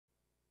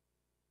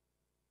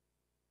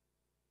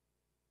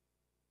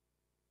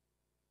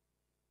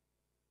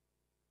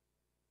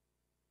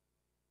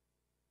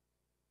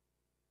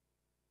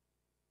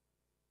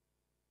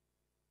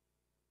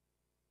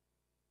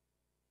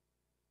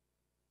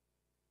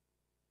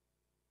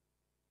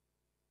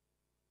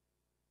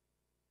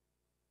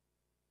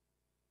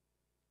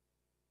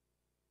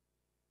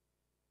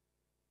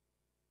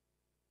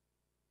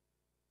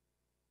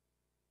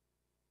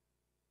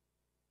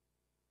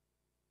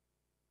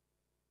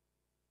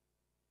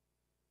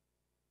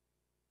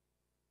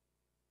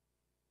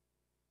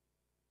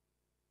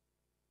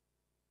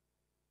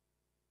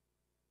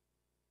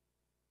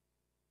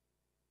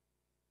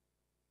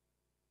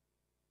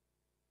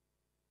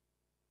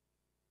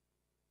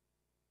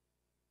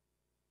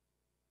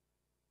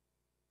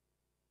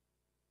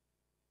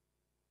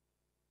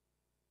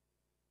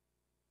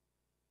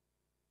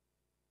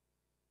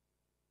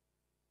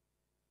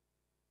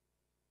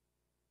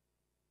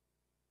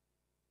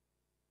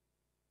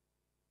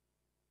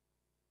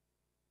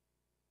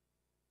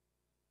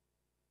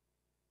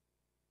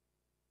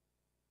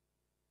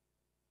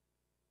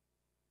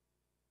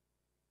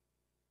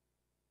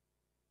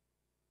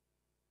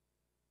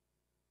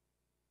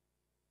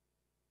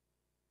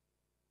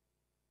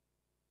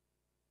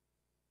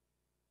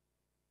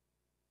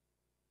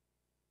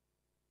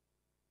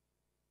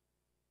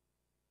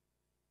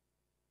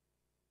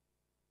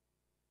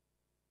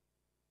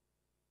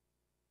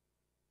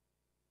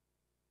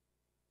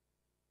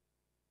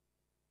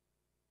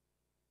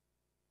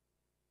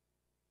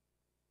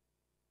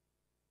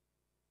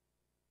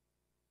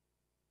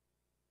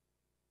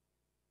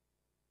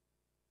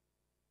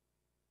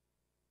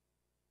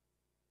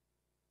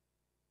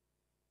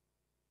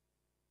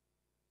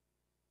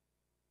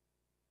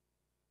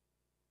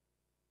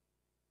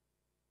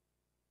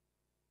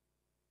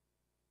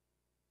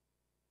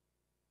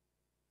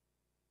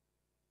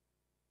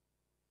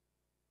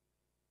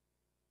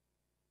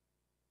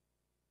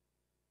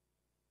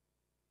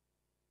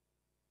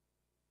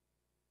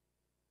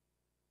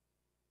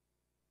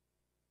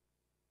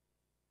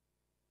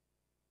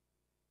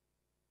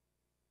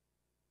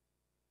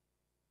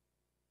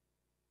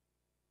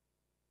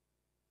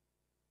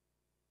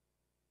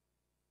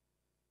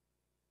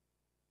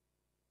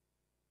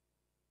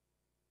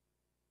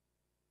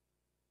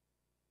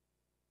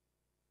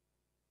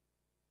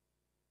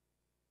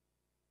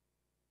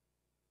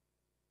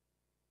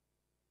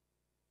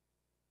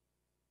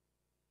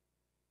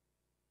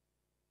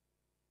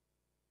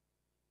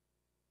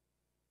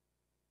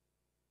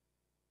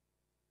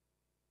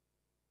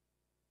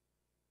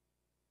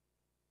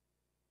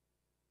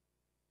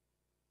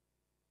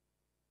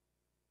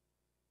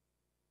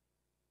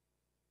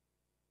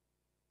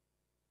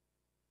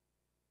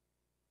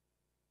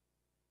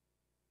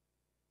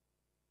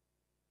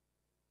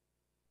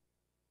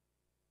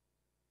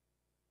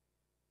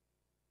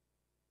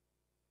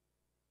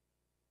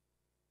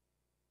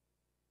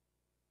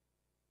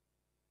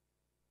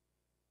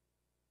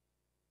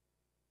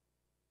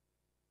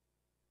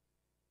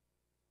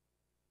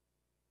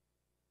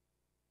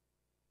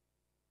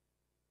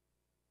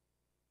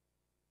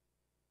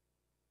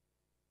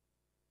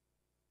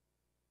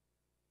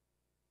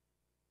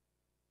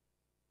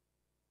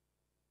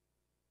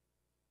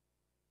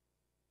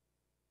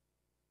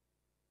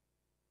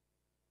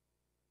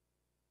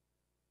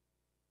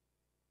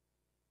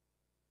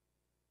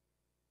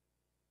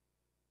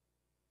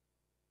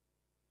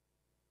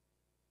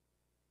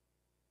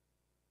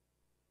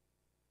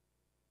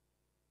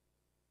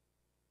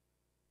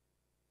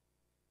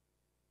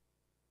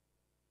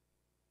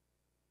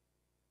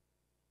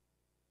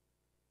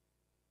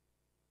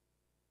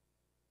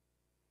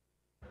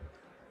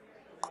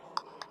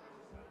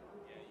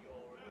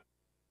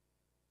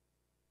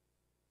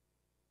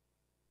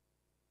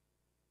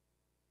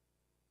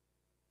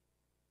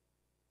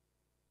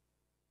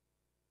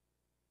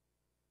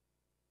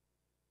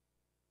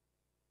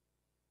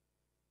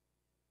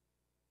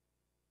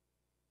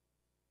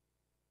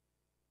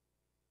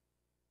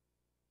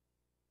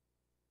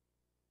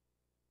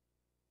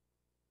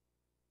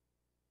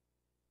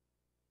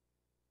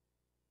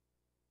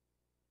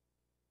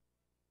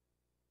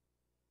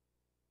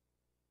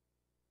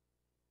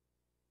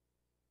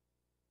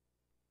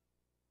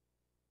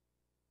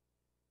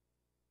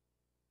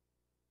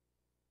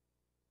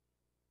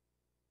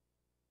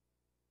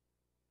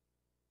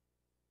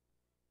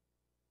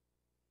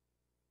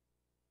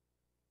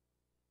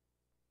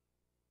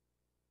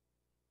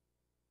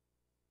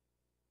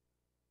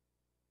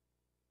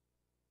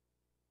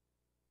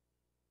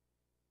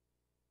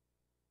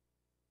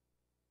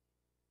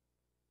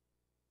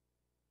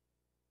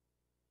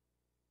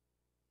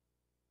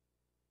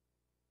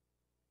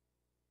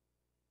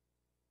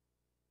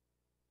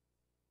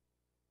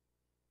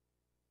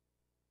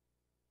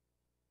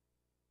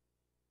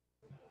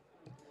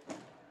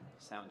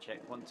Sound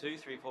check. 1, 2,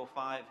 3, 4,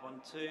 5.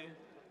 1, 2.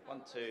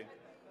 1, 2.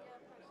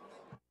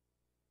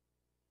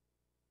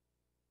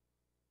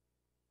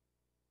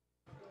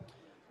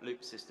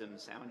 Loop system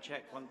sound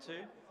check. 1, 2.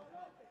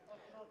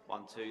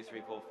 1, 2,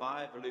 3, 4,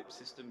 5. A loop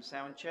system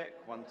sound check.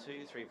 1,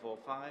 2, 3, 4,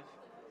 5.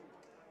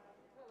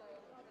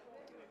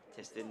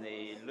 Testing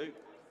the loop.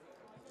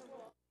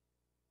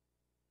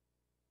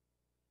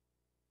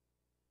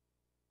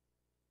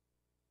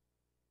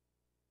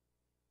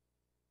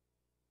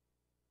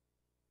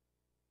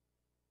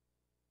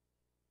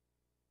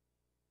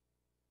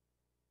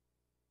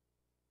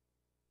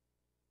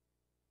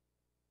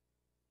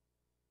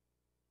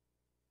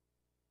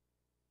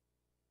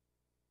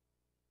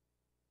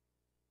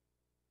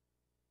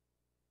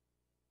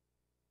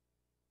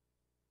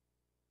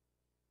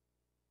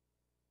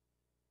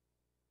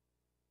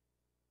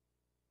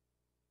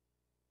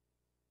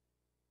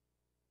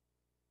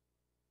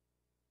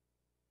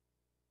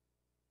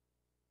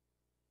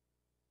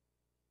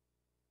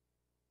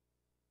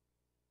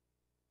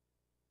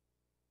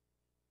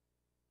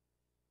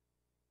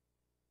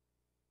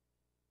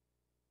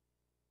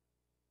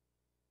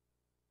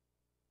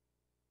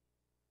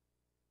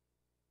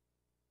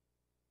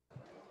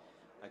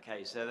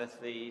 Okay, so that's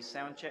the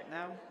sound check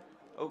now.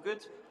 All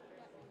good?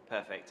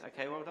 Perfect.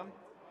 Okay, well done.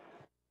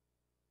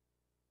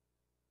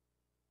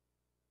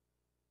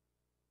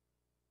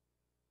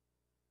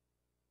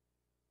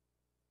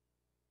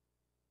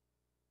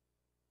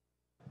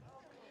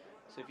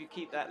 So if you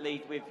keep that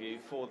lead with you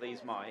for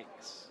these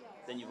mics,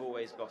 then you've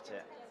always got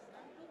it.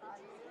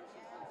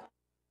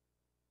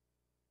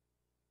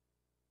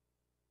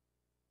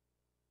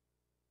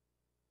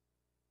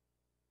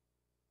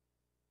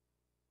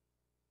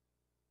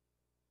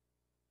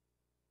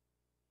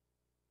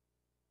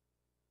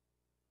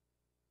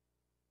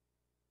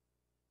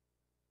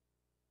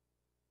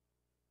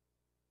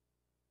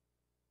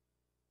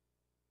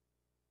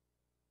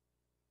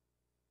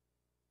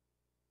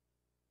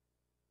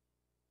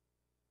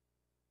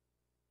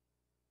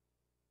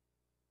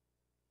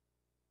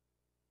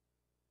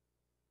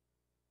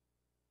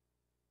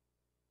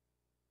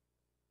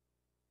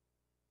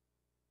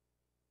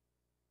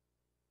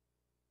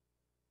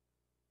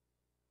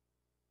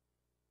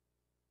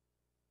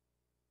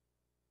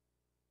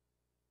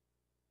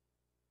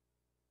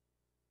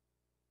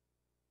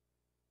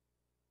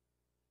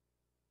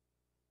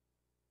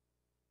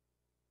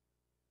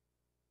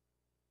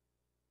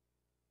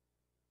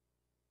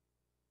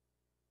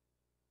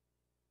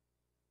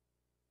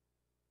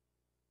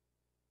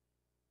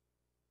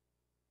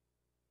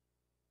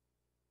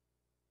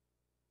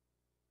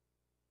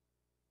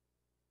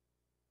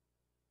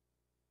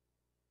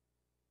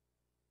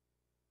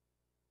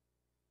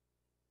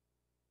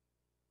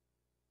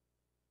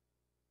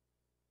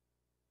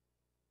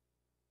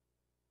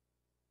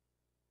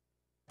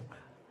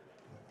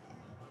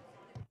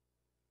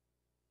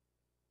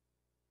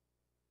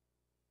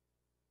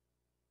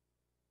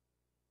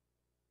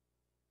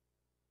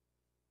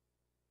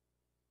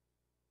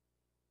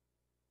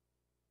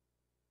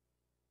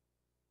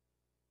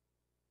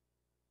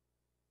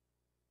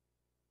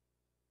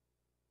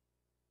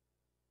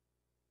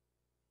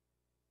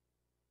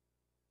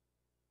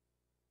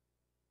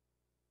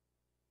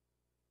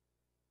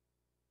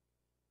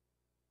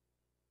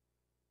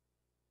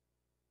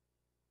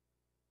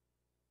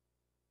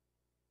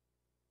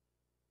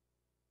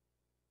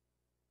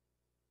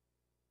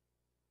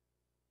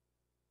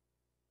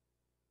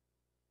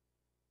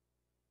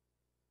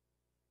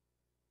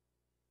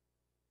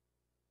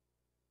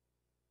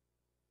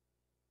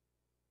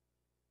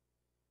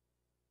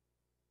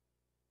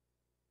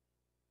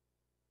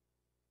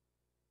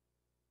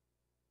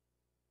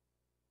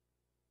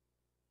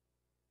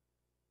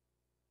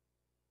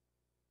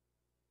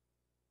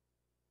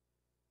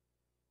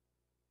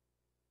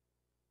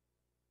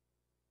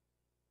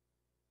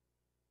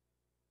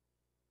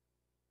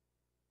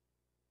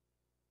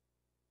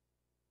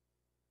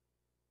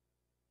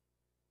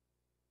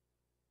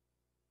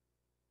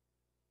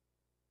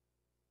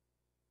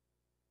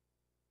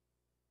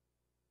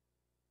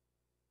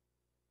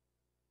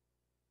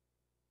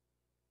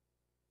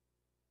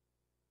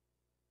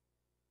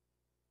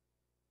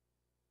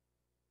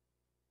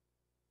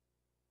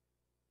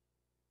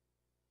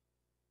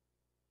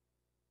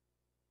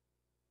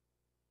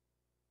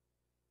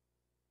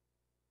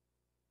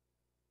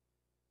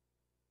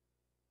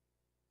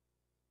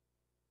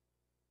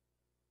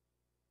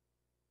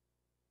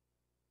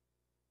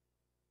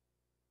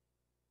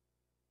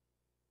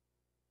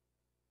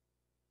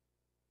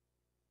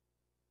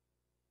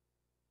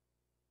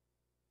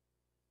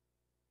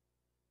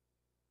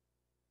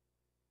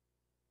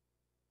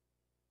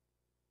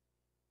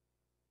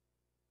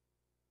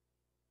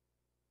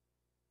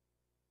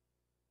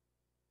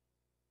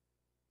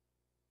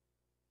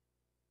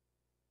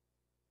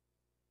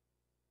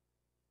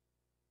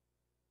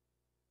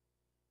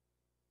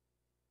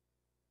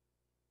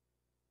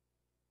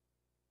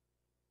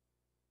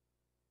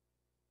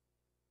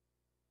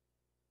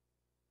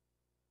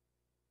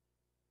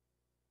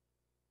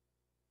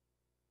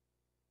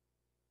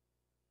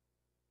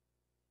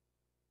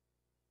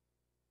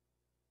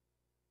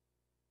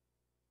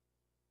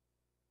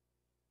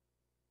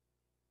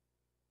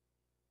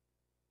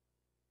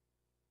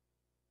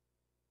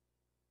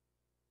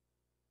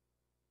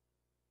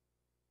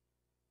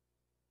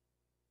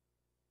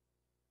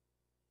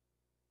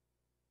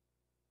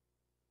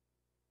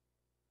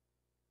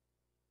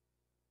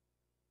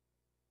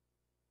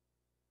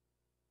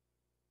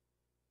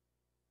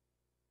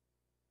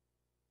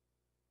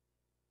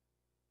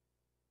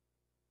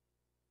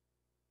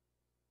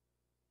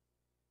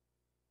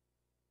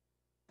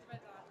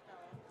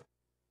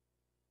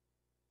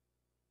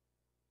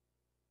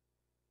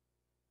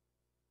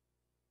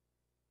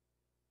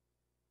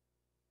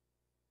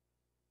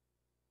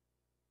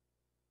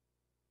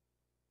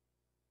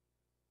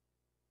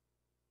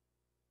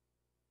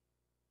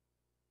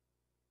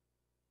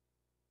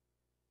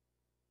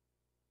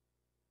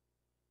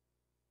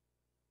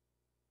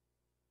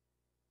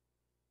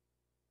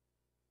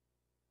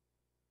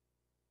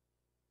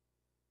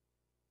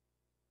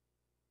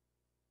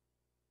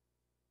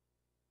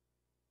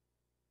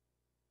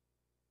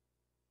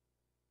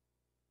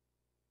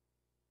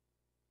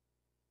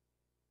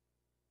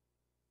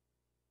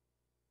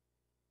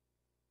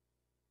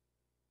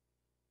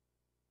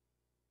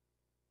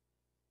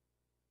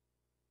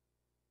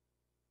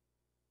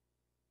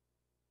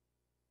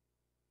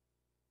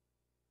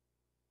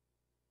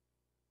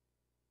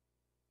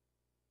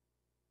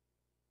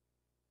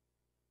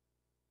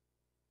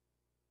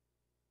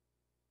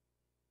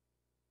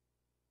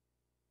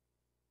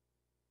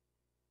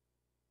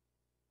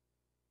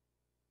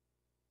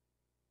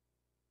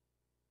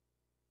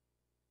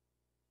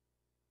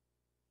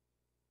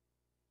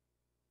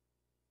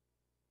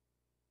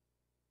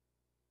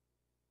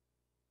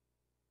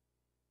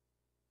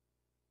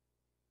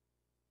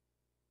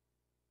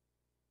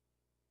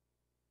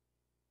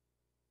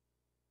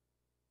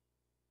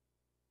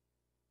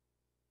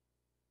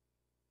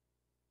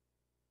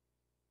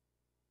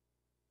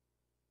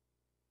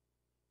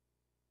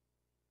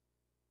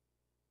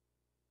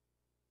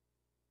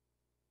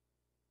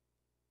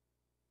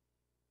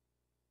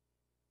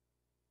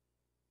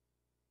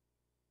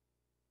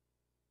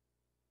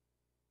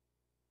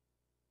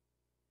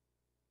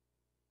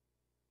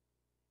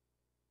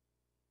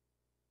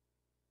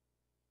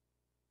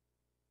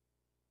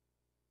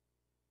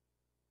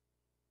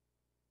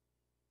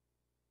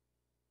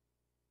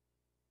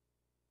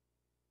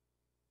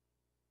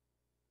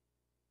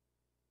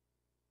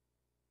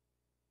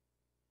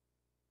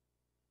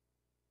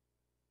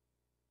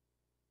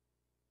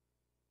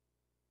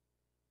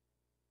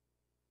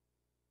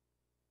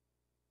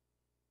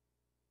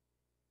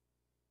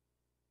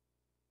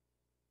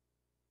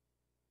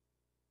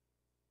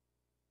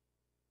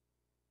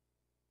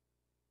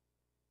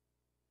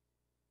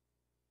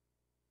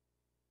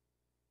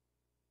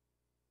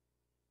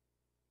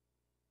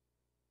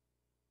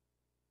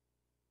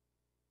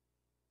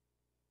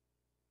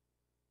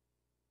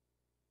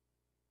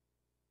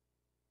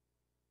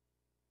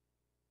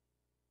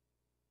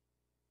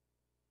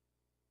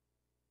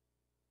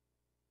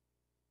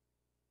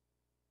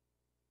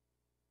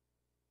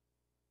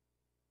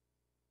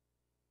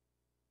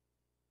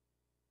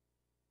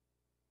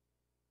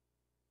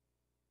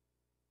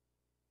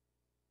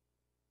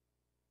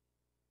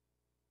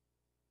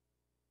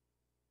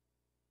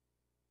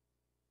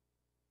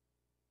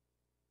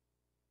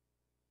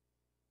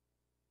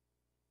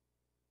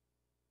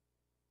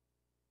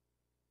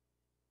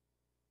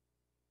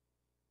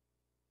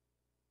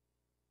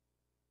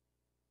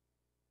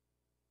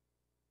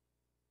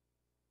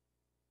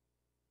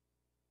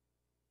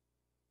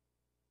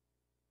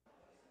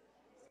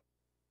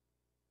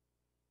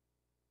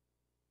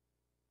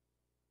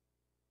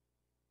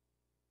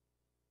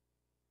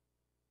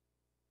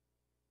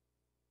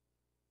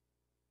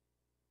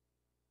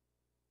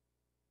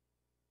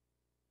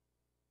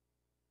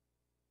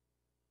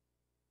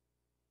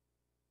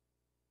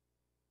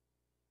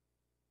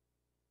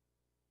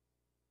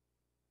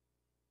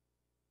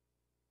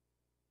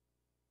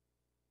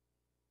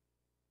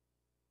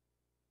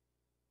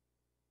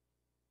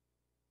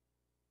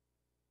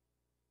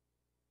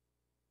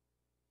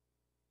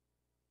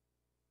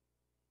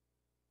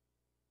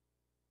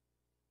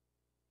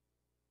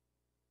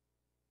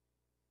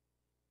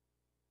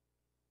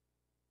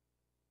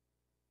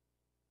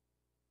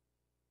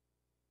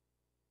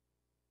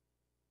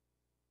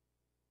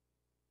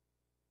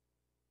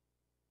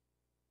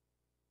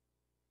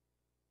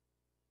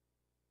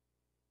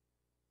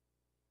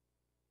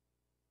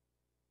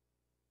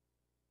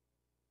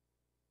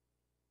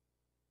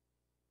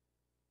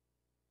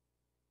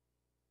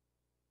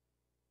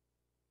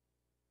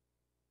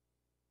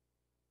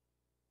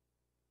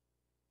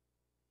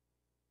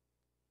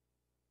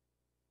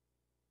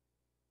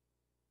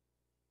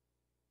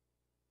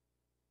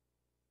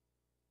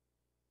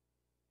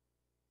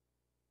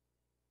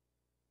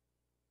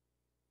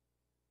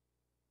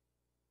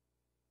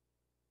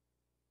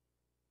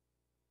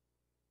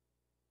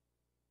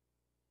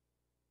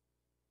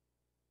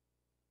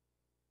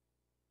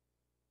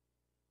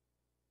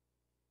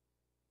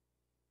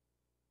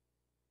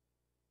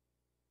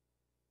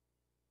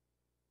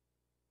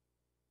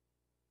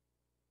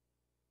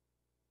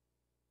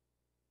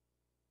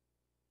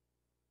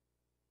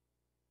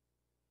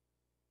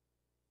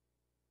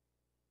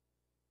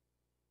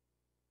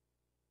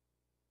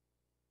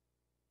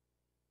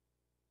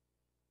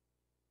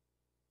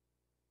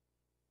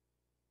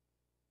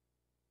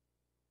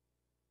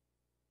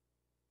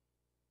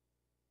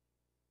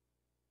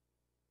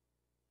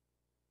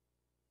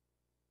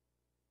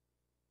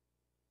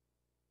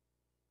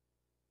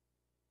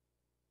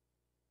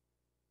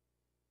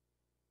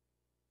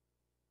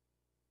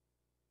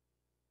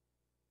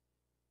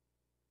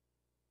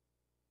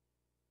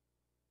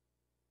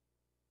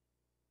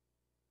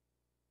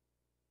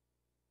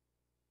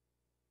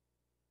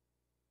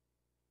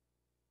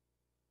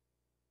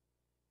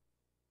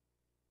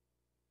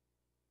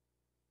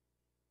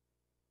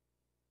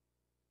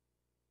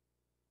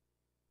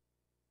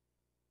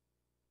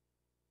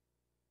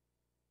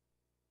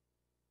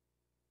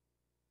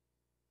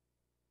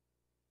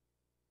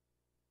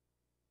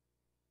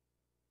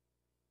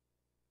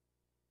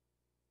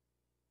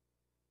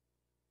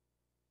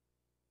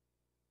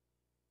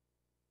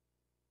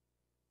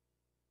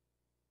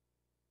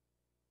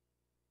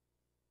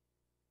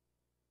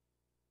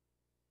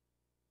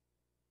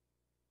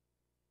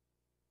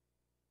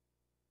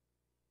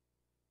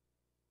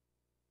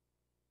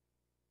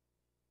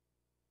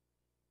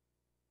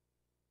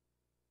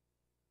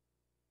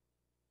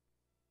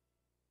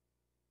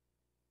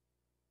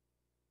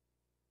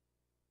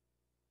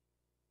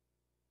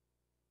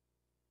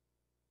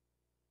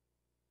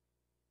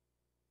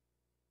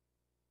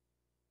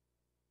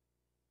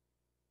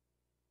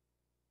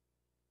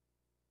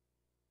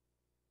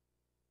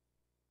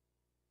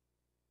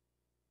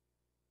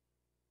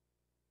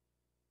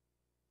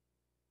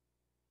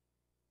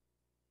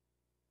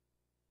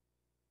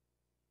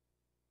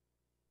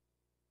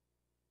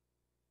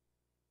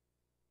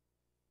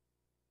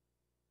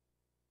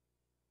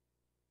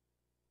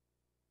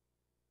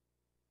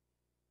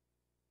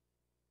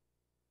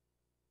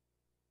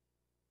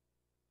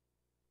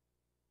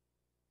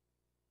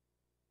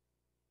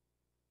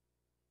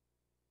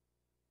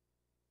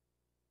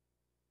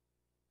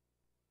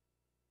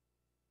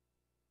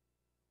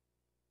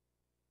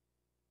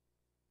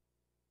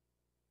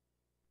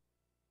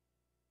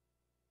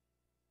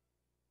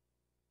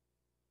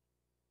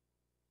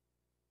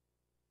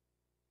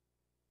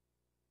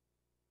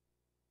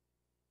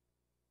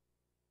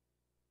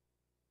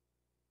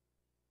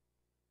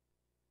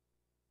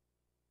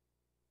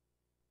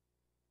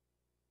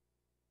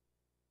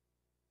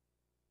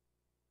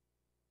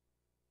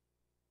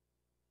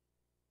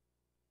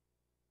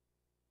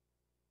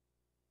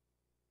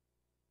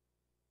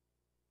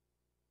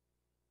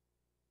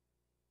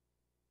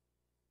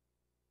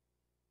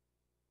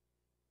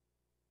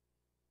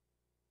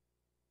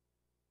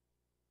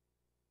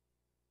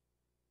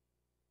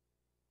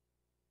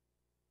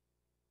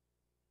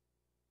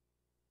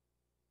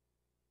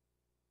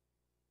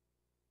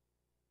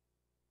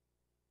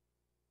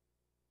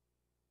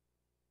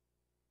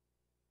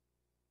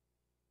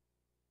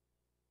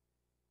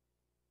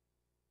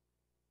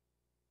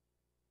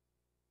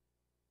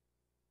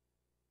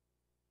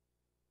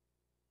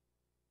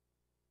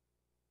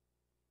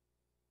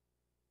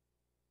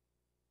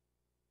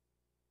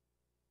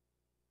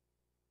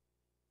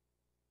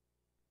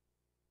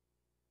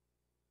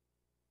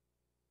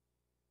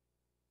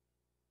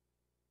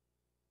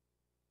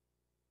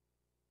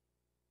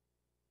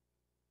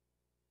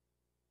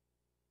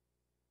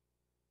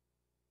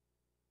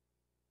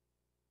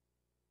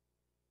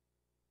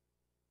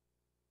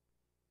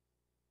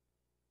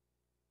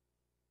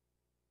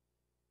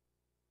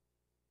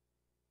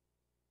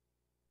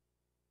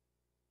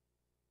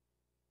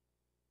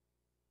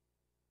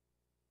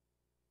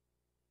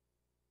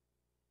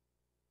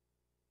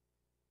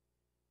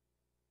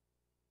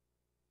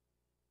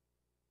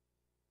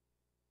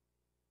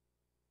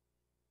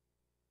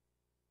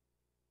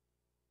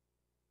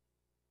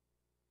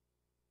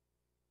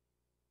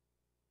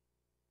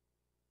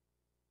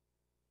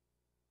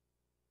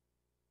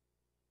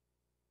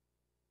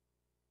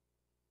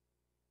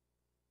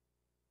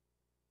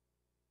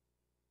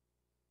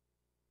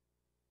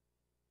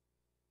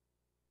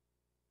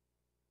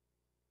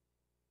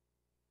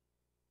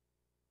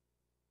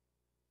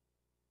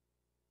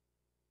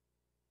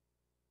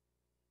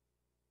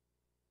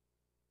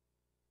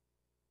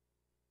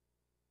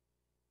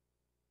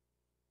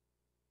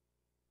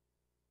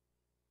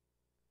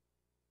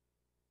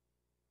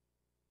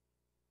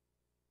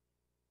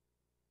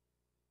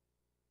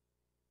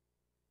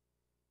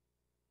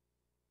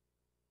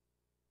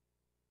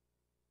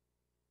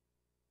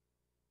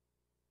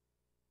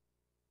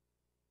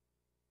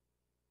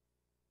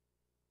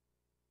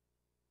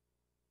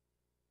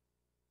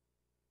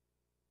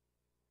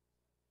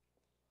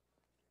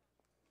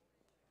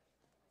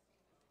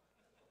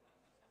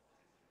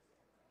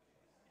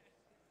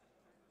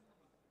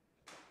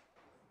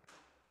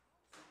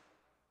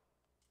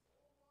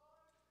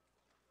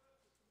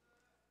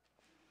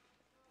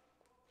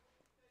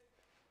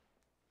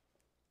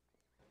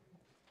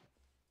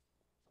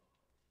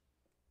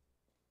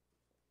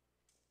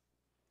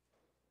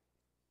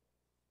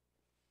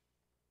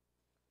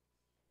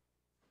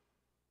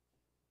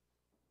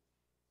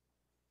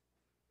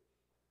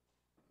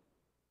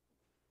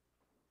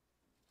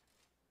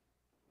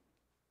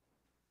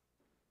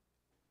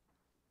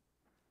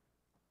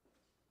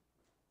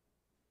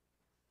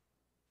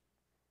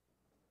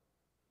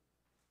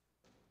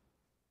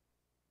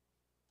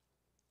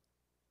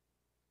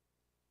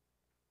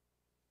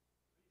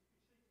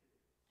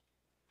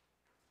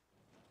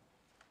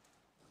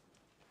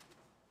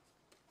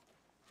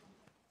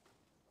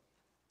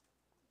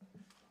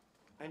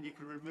 And you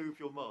can remove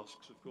your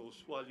masks, of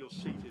course, while you're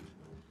seated.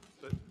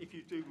 But if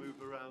you do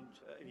move around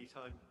at any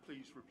time,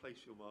 please replace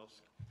your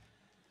mask.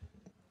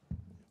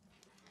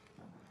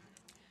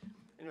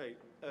 Anyway,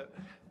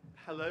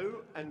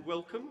 hello and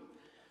welcome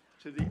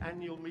to the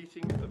annual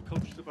meeting of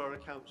Colchester Borough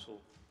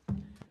Council.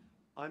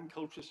 I'm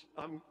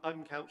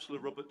Councillor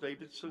Robert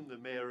Davidson, the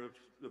Mayor of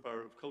the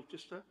Borough of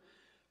Colchester,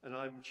 and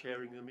I'm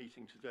chairing the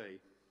meeting today.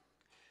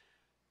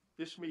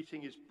 This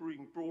meeting is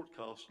being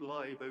broadcast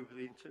live over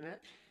the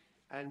internet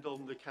and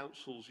on the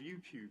Council's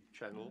YouTube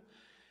channel,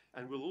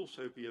 and will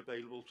also be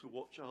available to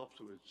watch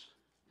afterwards.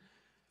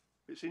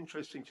 It's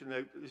interesting to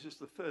note that this is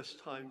the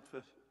first time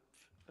for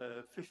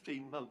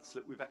 15 months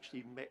that we've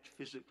actually met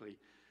physically,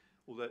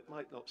 although it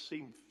might not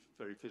seem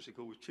very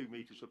physical with 2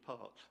 metres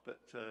apart, but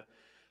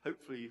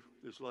hopefully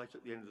there's light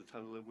at the end of the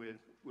tunnel and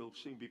we'll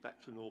soon be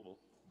back to normal.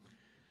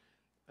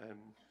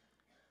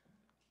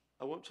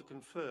 I want to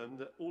confirm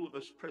that all of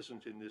us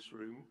present in this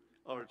room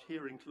are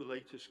adhering to the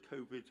latest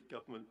COVID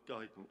government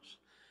guidance.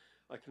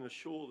 I can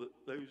assure that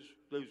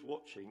those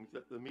watching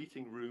that the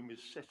meeting room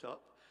is set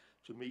up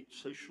to meet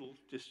social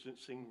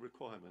distancing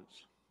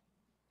requirements.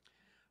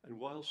 And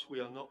whilst we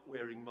are not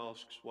wearing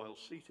masks while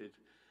seated,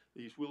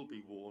 these will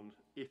be worn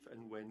if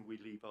and when we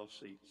leave our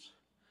seats.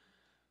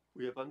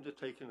 We have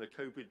undertaken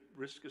a COVID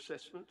risk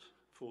assessment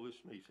for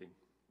this meeting.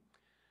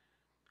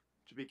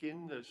 To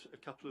begin, there's a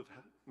couple of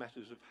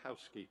matters of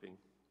housekeeping.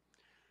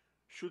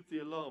 Should the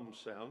alarm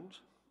sound,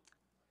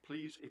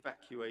 please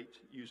evacuate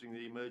using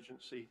the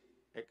emergency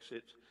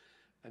exit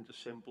and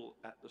assemble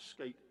at the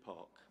skate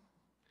park.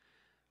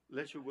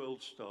 Leisure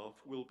World staff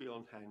will be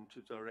on hand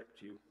to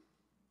direct you.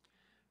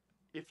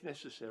 If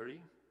necessary,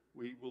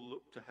 we will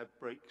look to have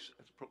breaks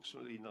at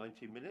approximately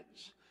 90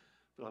 minutes,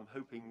 but I'm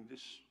hoping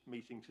this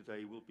meeting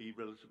today will be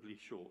relatively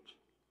short.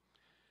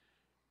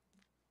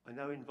 I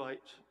now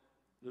invite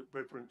the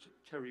Reverend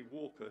Terry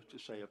Walker to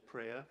say a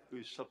prayer, who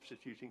is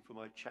substituting for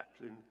my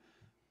chaplain,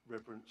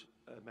 Reverend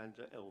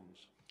Amanda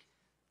Elms.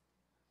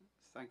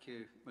 Thank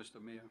you,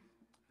 Mr. Mayor.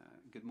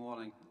 Good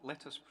morning.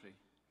 Let us pray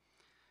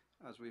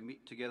as we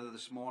meet together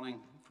this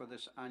morning for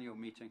this annual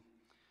meeting,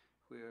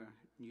 where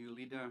new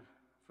leader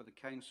for the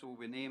council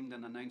we named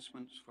and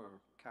announcements for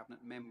cabinet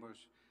members,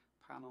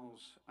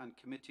 panels and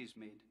committees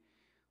made.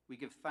 We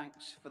give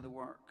thanks for the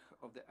work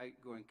of the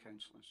outgoing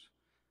councillors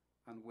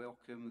and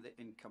welcome the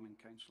incoming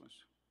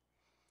councillors.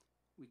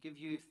 We give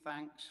you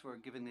thanks for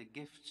giving the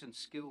gifts and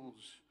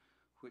skills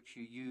which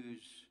you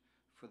use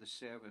for the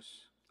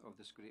service of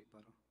this great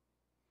borough.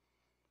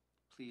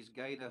 Please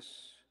guide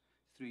us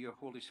through your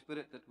Holy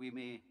Spirit that we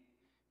may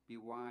be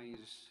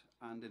wise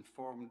and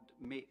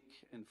make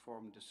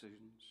informed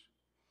decisions.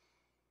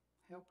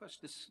 Help us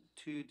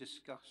to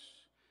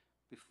discuss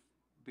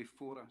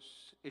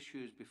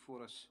issues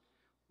before us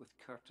with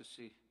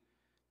courtesy,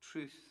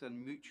 truth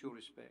and mutual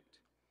respect,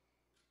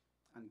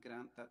 and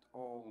grant that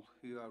all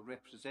who are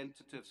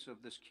representatives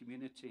of this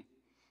community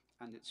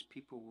and its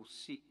people will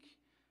seek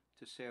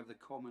to serve the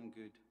common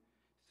good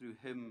through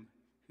him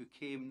who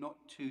came not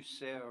to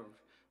serve,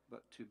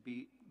 but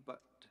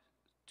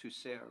to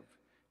serve,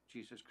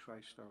 Jesus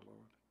Christ our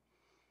Lord.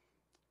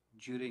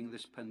 During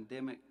this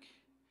pandemic,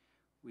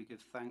 we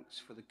give thanks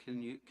for the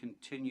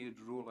continued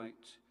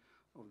rollout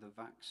of the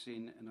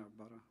vaccine in our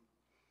borough.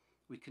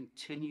 We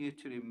continue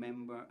to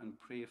remember and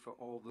pray for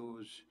all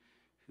those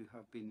who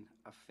have been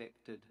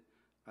affected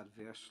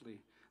adversely,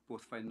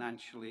 both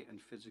financially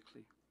and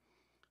physically,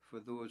 for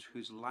those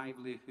whose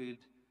livelihood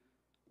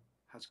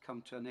has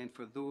come to an end,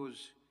 for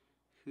those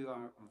who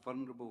are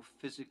vulnerable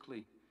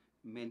physically,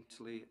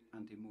 mentally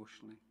and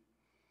emotionally,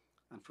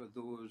 and for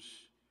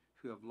those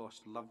who have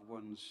lost loved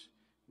ones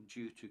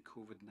due to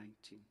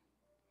COVID-19.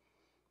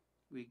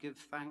 We give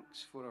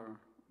thanks for our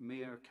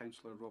Mayor,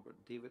 Councillor Robert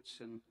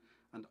Davidson,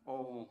 and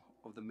all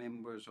of the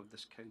members of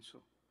this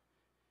council.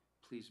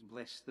 Please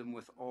bless them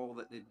with all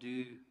that they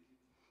do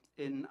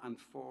in and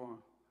for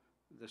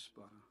this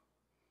borough.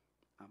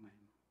 Amen.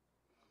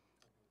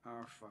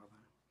 Our Father,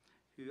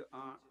 who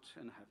art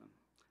in heaven,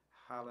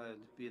 hallowed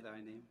be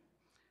thy name.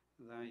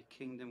 Thy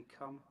kingdom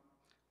come,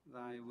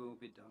 thy will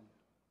be done,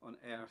 on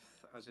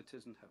earth as it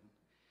is in heaven.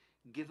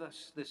 Give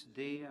us this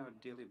day our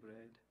daily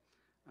bread,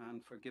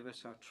 and forgive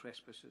us our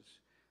trespasses,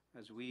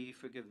 as we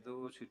forgive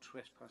those who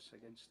trespass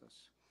against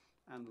us.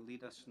 And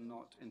lead us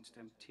not into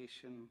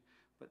temptation,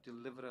 but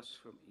deliver us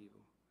from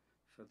evil.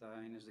 For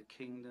thine is the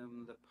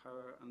kingdom, the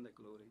power, and the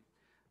glory,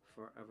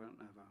 forever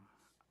and ever.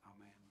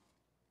 Amen.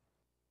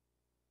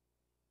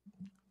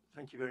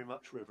 Thank you very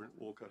much, Reverend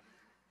Walker.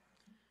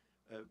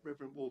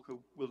 Reverend Walker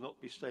will not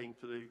be staying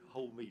for the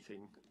whole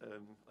meeting.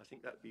 I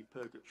think that'd be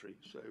purgatory,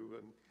 so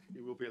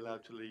he will be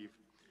allowed to leave.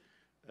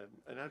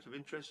 And out of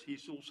interest,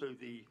 he's also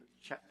the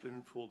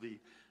chaplain for the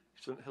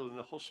St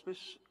Helena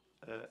Hospice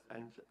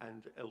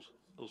and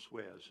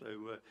elsewhere.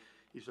 So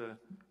he's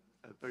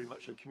very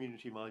much a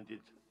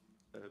community-minded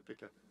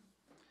vicar.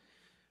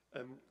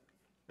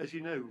 As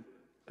you know,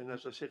 and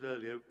as I said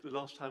earlier, the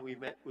last time we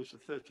met was the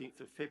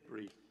 13th of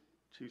February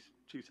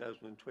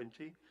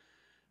 2020,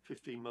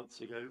 15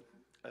 months ago.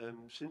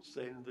 Since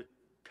then, the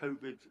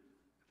COVID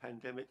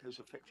pandemic has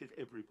affected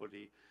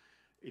everybody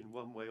in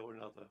one way or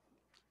another.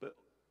 But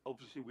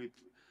obviously,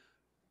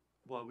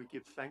 while we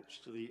give thanks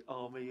to the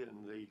Army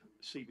and the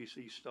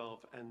CBC staff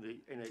and the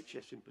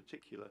NHS in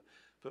particular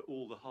for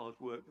all the hard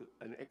work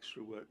and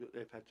extra work that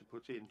they've had to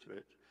put into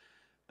it,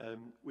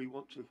 we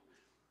want to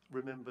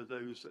remember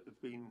those that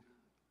have been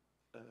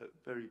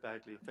very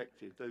badly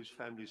affected, those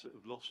families that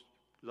have lost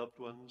loved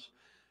ones,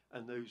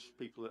 and those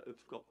people that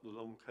have got the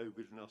long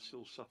COVID and are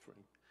still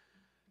suffering.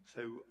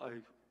 So I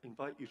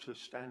invite you to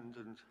stand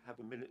and have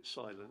a minute's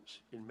silence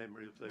in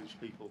memory of those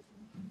people.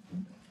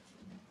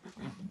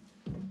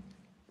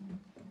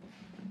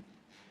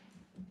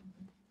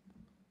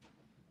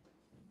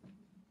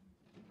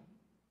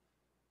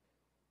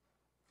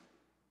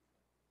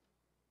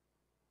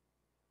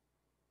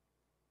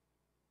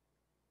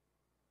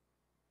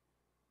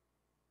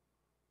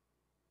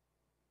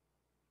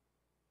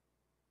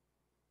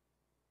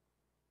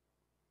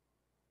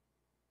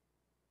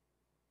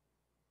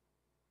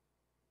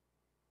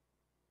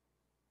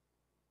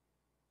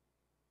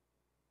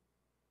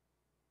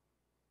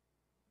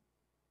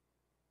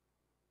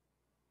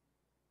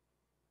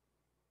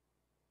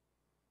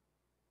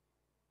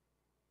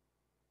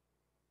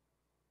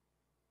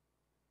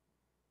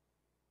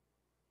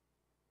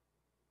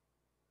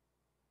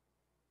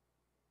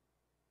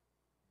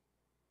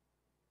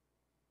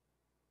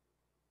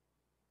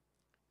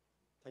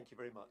 Thank you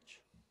very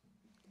much.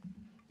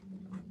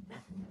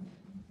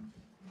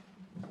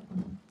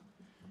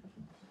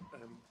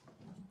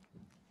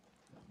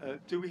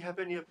 Do we have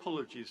any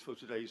apologies for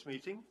today's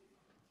meeting?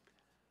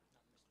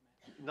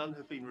 None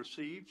have been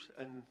received,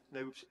 and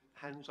no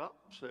hands up,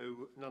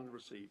 so none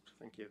received.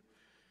 Thank you.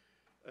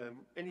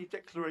 Any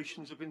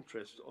declarations of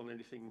interest on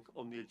anything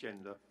on the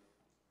agenda?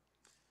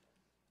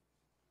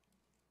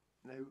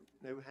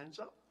 No hands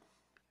up?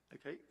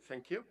 Okay,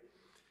 thank you.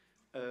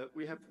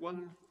 We have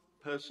one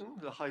person,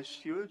 the High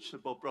Steward, Sir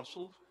Bob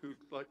Russell, who'd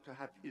like to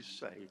have his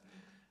say.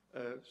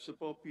 Sir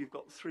Bob, you've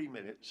got 3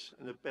 minutes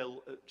and a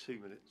bell at 2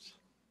 minutes.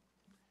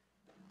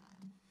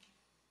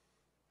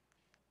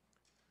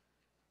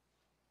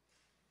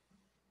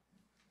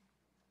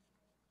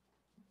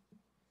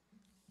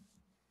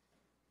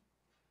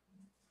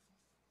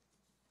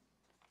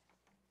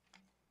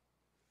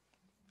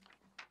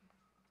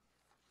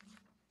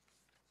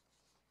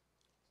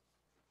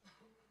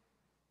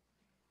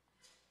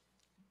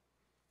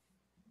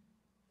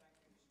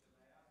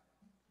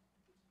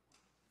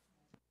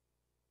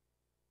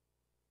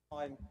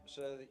 Time,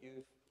 sir, that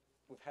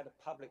we've had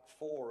a public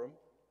forum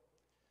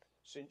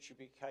since you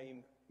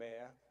became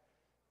mayor,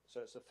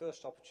 so it's the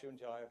first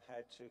opportunity I've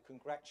had to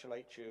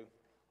congratulate you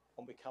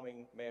on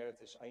becoming mayor of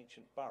this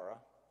ancient borough,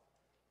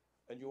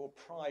 and your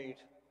pride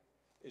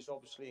is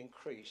obviously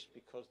increased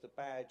because the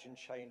badge and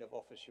chain of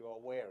office you are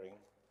wearing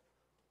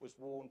was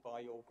worn by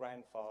your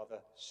grandfather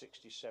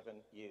 67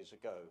 years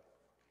ago.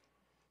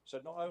 So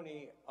not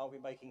only are we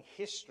making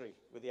history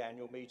with the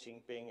annual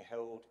meeting being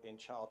held in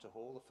Charter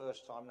Hall, the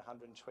first time in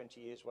 120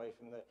 years away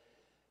from the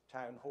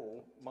town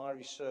hall, my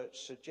research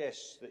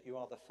suggests that you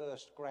are the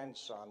first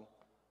grandson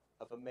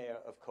of a mayor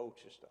of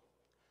Colchester.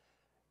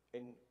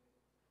 In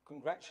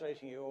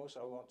congratulating you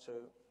also, I want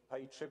to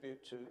pay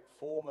tribute to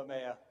former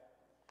mayor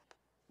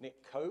Nick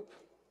Cope,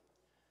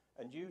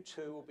 and you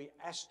two will be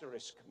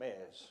asterisk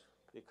mayors,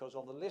 because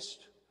on the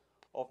list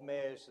of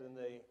mayors in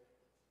the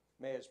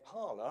mayor's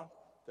parlour,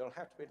 there'll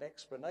have to be an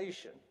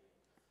explanation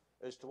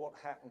as to what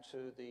happened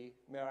to the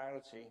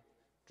mayoralty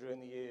during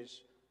the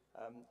years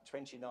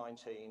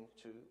 2019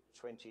 to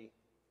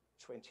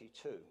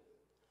 2022.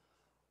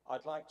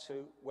 I'd like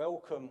to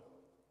welcome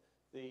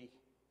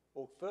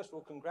first of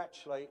all,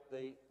 congratulate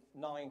the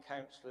 9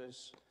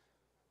 councillors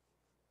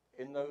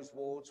in those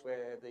wards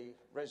where the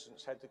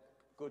residents had the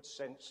good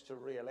sense to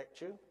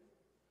re-elect you.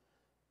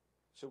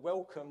 To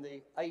welcome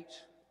the 8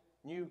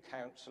 new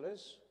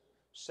councillors,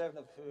 7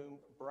 of whom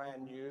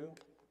brand new,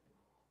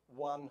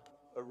 1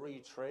 a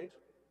retread,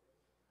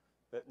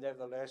 but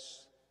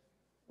nevertheless,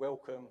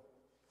 welcome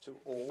to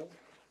all.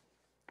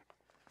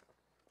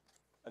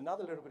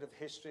 Another little bit of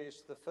history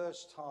is the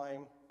first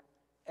time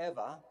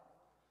ever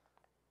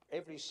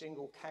every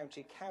single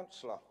county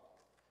councillor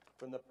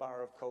from the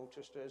borough of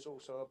Colchester is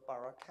also a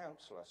borough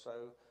councillor.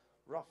 So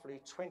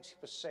roughly 20%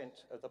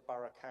 of the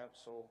borough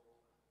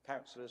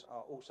councillors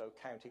are also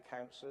county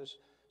councillors.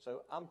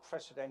 So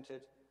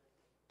unprecedented,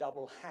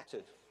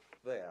 double-hatted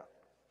there.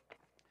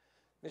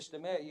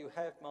 Mr. Mayor, you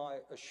have my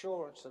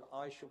assurance that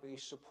I shall be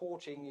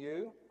supporting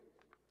you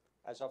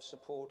as I've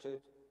supported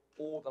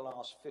all the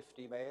last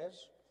 50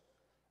 mayors,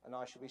 and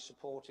I shall be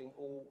supporting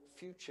all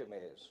future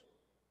mayors.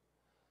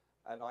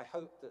 And I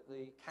hope that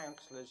the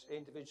councillors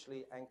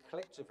individually and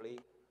collectively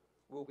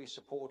will be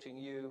supporting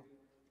you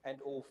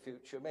and all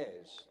future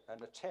mayors. And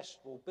the test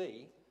will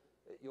be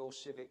at your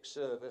civic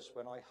service,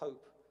 when I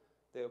hope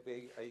there'll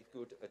be a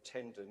good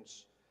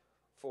attendance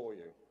for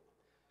you.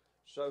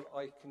 So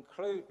I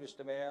conclude,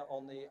 Mr. Mayor,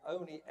 on the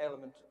only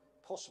element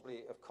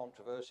possibly of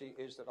controversy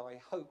is that I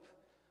hope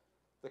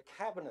the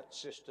cabinet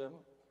system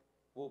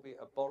will be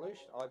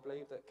abolished. I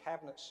believe that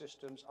cabinet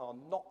systems are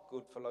not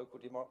good for local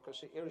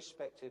democracy,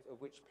 irrespective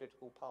of which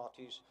political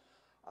parties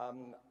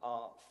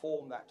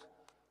form that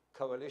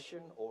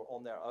coalition or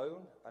on their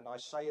own. And I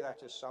say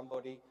that as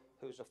somebody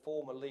who's a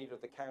former leader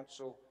of the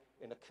council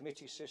in a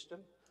committee system.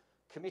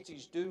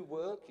 Committees do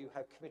work. You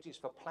have committees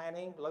for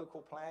planning,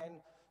 local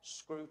plan,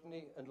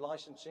 scrutiny and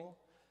licensing.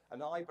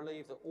 And I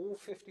believe that all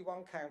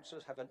 51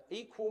 councillors have an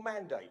equal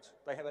mandate.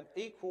 They have an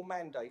equal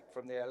mandate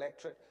from their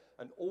electorate,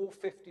 and all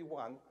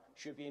 51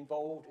 should be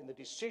involved in the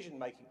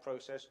decision-making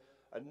process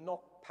and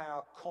not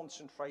power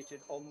concentrated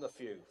on the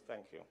few.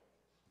 Thank you.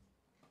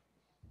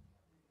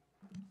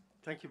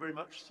 Thank you very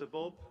much, Sir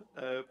Bob.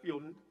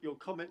 Your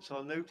comments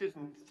are noted,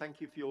 and thank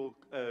you for your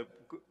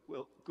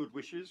good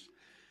wishes.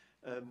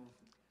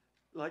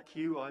 Like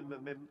you,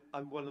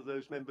 I'm one of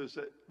those members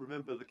that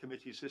remember the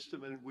committee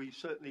system, and we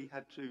certainly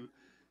had to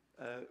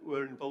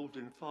were involved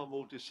in far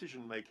more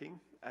decision making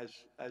as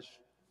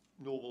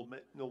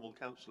normal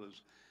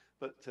councillors.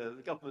 But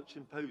the government's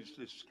imposed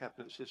this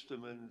cabinet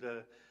system, and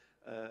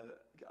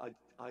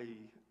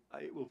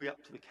it will be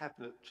up to the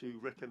cabinet to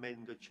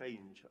recommend a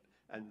change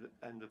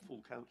and the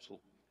full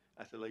council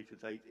at a later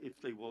date if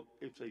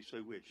they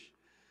so wish.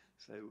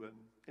 So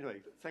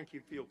anyway, thank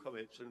you for your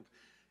comments, and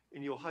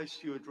in your High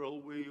Steward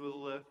role, we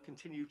will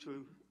continue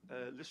to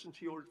listen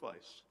to your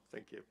advice.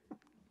 Thank you.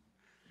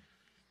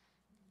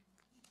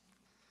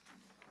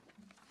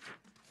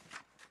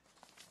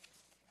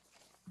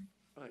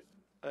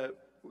 Right.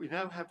 We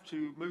now have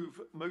to move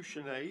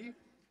motion A,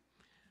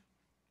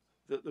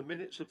 that the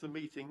minutes of the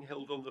meeting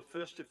held on the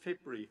 1st of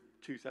February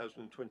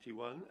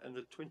 2021 and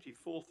the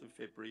 24th of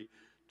February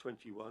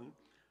 21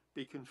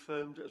 be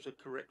confirmed as a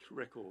correct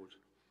record.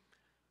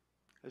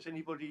 Has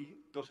anybody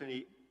got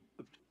any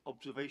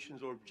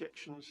observations or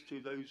objections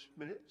to those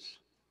minutes?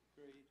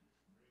 Agreed.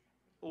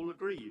 All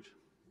agreed?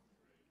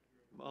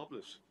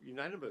 Marvellous.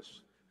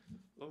 Unanimous.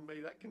 Long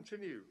may that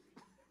continue.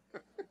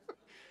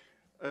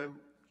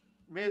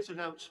 Mayor's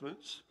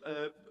announcements.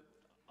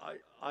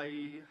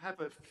 I have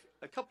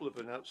a couple of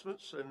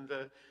announcements, and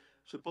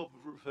Sir Bob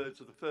referred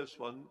to the first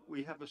one.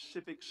 We have a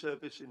civic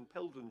service in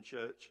Peldon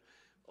Church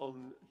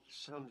on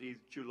Sunday,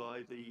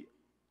 July the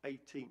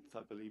 18th,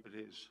 I believe it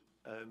is.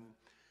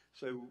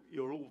 So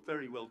you're all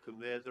very welcome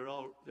there.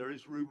 There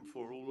is room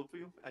for all of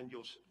you and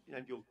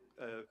your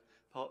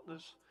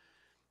partners,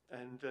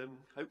 and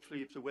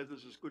hopefully, if the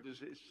weather's as good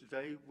as it is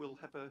today, we'll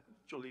have a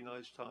jolly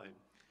nice time.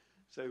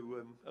 So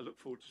I look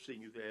forward to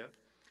seeing you there.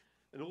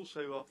 And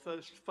also our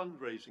first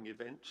fundraising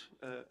event,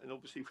 and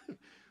obviously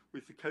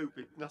with the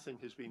COVID, nothing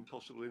has been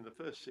possible in the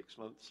first 6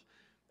 months.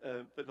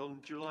 But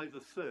on July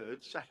the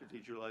 3rd,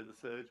 Saturday, July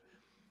the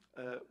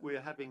 3rd,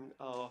 we're having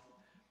our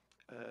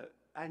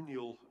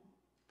annual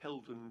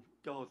Peldon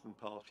garden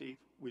party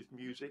with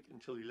music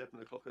until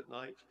 11 o'clock at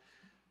night.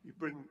 You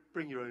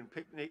bring your own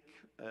picnic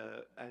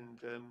and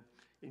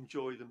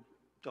enjoy them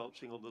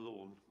dancing on the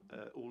lawn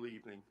all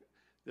evening.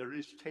 There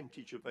is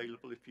tentage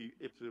available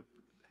if the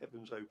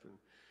heavens open,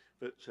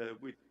 but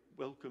we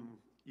welcome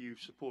you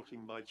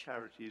supporting my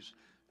charities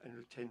and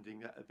attending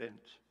that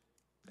event.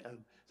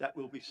 That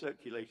will be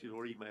circulated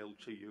or emailed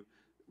to you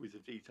with the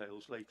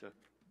details later.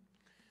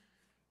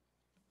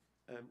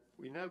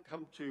 We now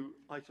come to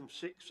item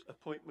 6,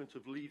 appointment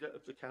of leader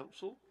of the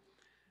council,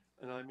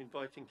 and I'm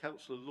inviting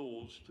Councillor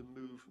Laws to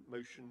move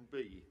motion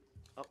B.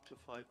 Up to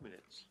 5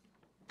 minutes.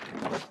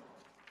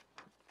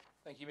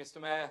 Thank you,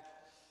 Mr. Mayor.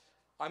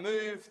 I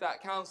move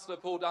that Councillor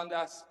Paul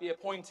Dundas be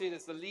appointed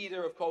as the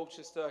leader of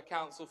Colchester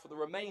Council for the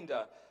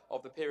remainder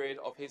of the period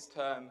of his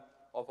term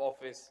of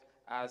office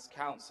as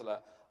councillor.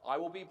 I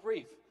will be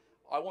brief.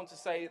 I want to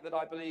say that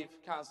I believe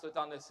Councillor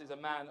Dundas is a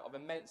man of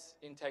immense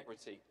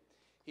integrity.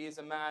 He is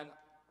a man,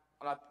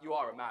 and you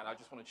are a man, I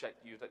just want to check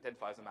you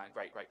identify as a man.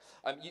 Great, great.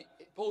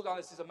 Paul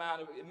Dundas is a man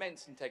of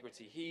immense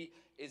integrity. He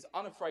is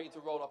unafraid to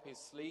roll up his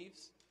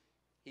sleeves.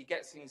 He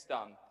gets things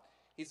done.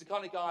 He's the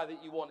kind of guy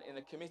that you want in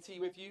a committee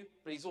with you,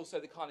 but he's also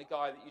the kind of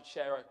guy that you'd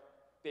share a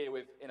beer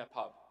with in a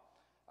pub.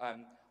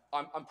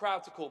 I'm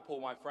proud to call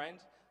Paul my friend.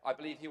 I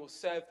believe he will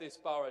serve this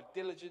borough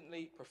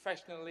diligently,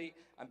 professionally,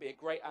 and be a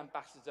great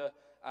ambassador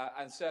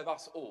and serve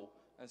us all.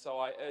 And so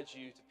I urge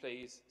you to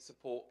please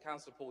support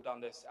Councillor Paul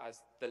Dundas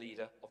as the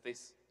leader of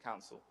this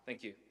council.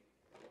 Thank you.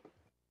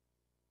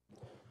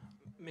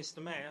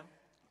 Mr. Mayor,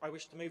 I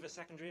wish to move a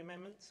secondary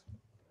amendment.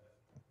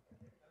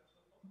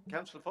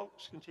 Councillor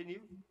Fox, continue.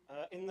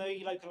 In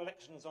the local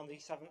elections on the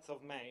 7th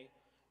of May,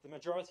 the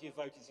majority of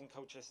voters in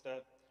Colchester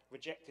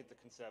rejected the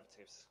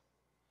Conservatives.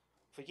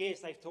 For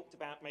years they've talked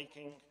about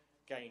making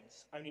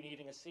gains, only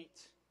needing a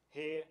seat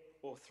here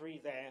or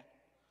 3 there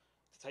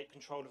to take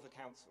control of the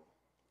council.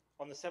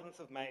 On the 7th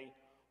of May,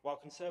 while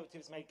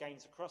Conservatives made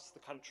gains across the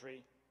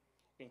country,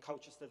 in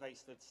Colchester they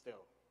stood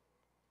still.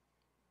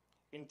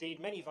 Indeed,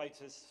 many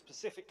voters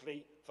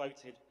specifically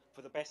voted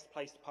for the best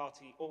placed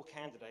party or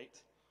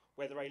candidate,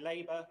 whether a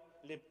Labour,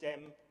 Lib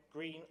Dem,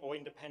 Green or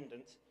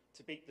Independent,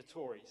 to beat the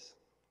Tories.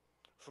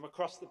 From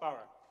across the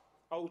borough,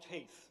 Old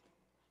Heath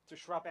to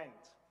Shrub End,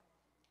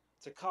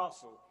 to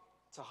Castle,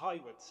 to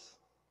Highwoods.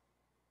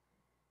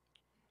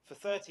 For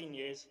 13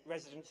 years,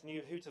 residents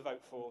knew who to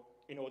vote for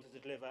in order to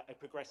deliver a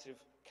progressive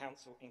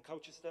council in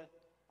Colchester,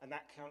 and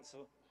that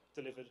council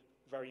delivered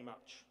very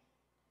much.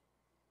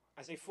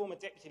 As a former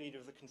deputy leader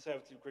of the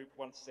Conservative group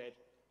once said,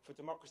 for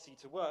democracy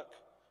to work,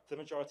 the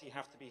majority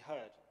have to be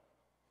heard.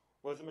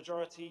 Well, the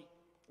majority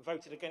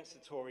voted against the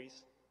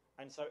Tories,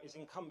 and so it is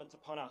incumbent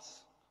upon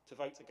us to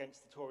vote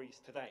against the Tories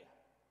today.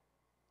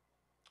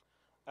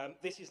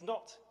 This is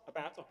not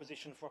about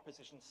opposition for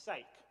opposition's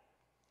sake,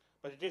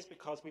 but it is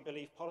because we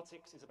believe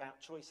politics is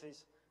about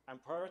choices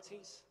and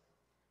priorities,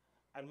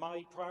 and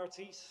my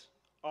priorities,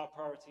 our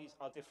priorities,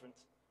 are different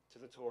to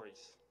the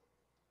Tories.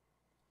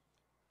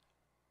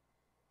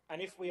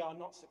 And if we are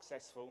not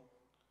successful,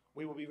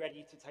 we will be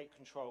ready to take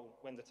control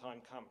when the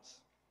time comes.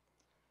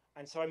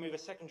 And so I move a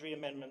secondary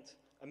amendment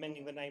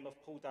amending the name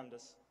of Paul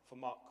Dundas for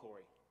Mark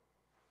Corey.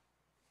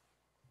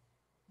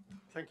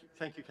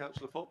 Thank you,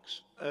 Councillor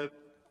Fox.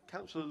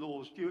 Councillor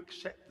Laws, do you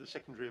accept the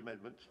secondary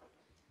amendment?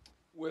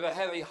 With a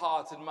heavy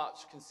heart and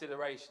much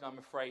consideration, I'm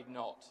afraid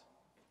not.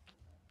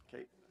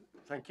 Okay,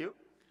 thank you.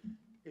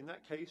 In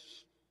that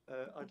case,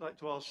 I'd like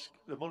to ask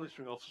the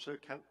monitoring officer,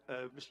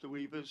 Mr.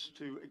 Weavers,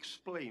 to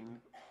explain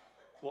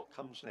what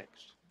comes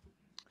next.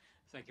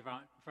 Thank you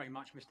very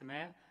much, Mr.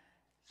 Mayor.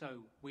 So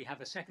we have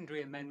a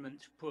secondary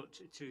amendment put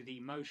to the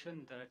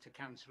motion that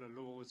Councillor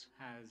Laws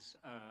has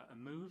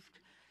moved.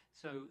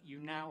 So you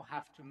now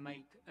have to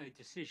make a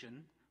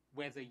decision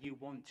whether you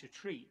want to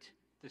treat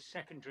the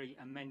secondary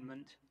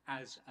amendment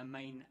as a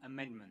main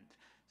amendment.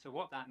 So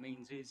what that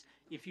means is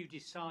if you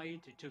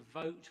decide to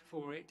vote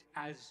for it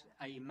as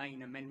a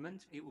main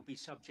amendment, it will be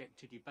subject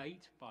to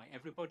debate by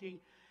everybody.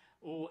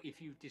 Or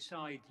if you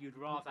decide you'd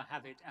rather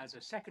have it as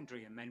a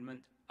secondary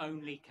amendment,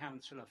 only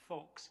Councillor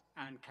Fox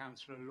and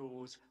Councillor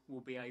Laws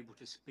will be able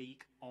to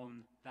speak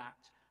on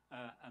that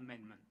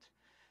amendment.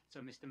 So,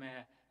 Mr.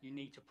 Mayor, you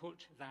need to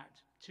put that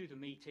to the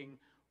meeting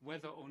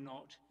whether or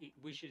not it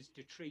wishes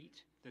to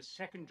treat the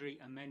secondary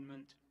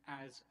amendment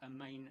as a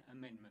main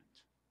amendment.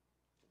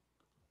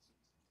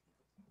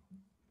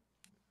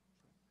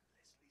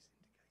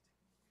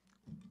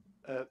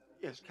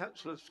 Yes,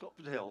 Councillor Scott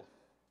Patel.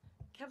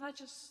 Can I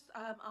just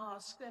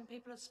ask, when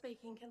people are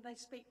speaking, can they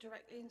speak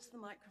directly into the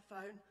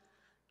microphone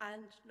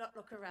and not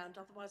look around,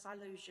 otherwise I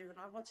lose you. And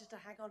I wanted to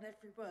hang on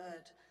every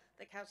word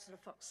that Councillor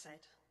Fox said.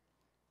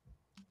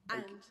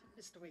 And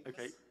Mr. Weavers.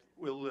 Okay,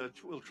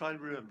 we'll try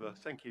and remember.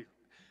 Thank you.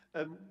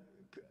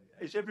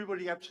 Is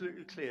everybody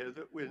absolutely clear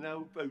that we're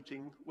now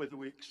voting whether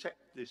we accept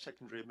the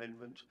secondary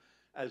amendment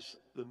as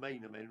the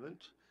main amendment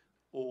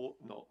or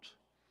not?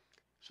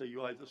 So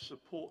you either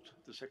support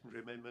the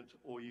secondary amendment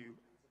or you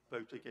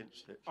vote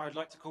against it. I'd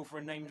like to call for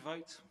a named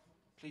vote,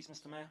 please,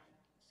 Mr. Mayor.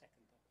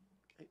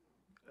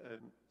 Okay.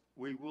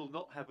 We will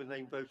not have a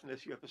named vote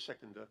unless you have a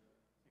seconder.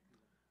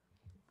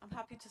 I'm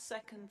happy to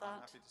second that.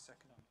 I'm happy to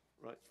second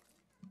that. Right.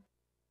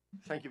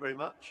 Thank you very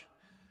much.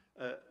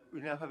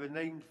 We now have a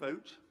named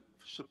vote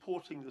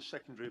supporting the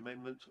secondary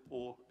amendment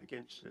or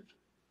against it.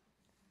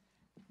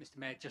 Mr.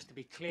 Mayor, just to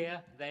be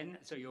clear then,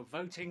 so you're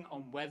voting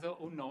on whether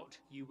or not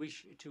you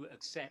wish to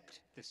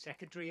accept the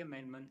secondary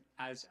amendment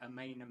as a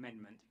main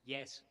amendment,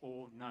 yes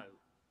or no.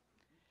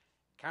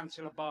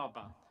 Councillor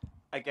Barber.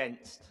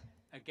 Against.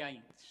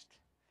 Against.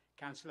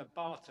 Councillor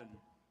Barton.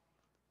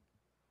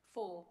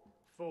 For.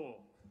 For.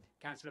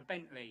 Councillor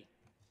Bentley.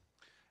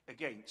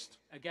 Against.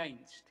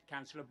 Against.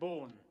 Councillor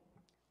Bourne.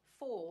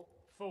 For.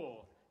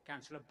 For.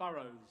 Councillor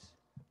Burrows.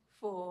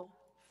 For.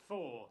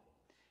 For.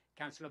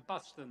 Councillor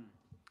Buston.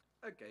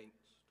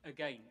 Against.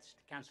 Against.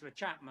 Councillor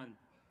Chapman.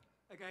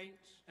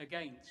 Against.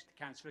 Against.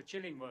 Councillor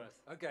Chillingworth.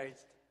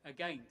 Against.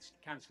 Against.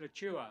 Councillor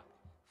Chua.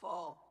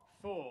 For.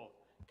 For.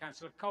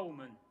 Councillor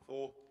Coleman.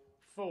 For.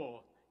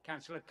 For.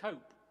 Councillor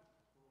Cope.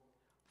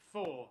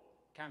 For.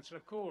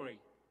 Councillor Corey.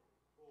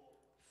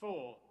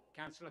 For.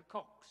 Councillor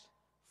Cox.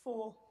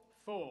 For.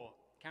 For.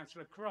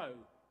 Councillor Crowe.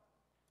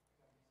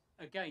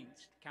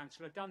 Against.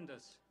 Councillor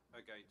Dundas.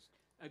 Against.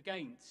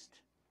 Against.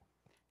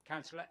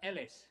 Councillor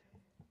Ellis.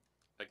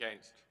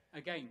 Against.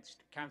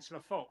 Against. Councillor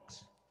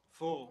Fox.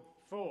 For.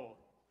 For.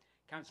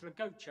 Councillor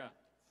Gocher.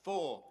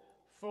 For.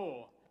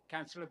 For.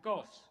 Councillor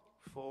Goss.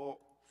 For.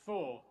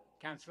 For.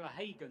 Councillor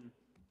Hagan.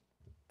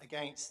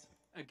 Against.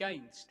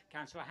 Against.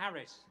 Councillor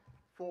Harris.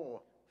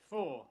 For.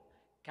 For.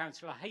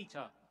 Councillor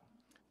Hayter.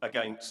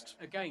 Against.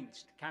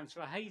 Against.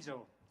 Councillor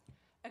Hazel.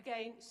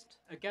 Against.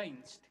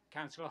 Against.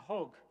 Councillor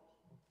Hogg.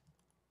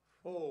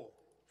 For.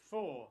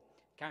 For.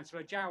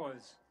 Councillor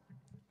Jowers.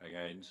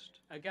 Against.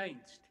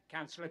 Against.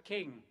 Councillor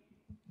King.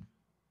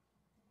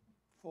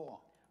 For.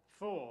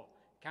 For.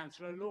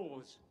 Councillor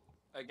Laws.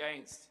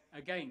 Against.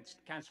 Against.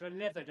 Councillor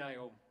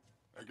Leatherdale.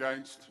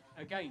 Against.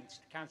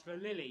 Against. Councillor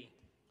Lilly.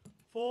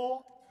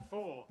 For.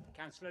 For.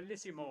 Councillor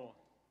Lissimore.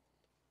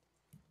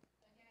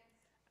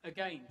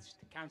 Against.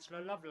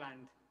 Councillor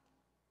Loveland.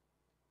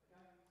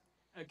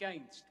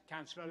 Against.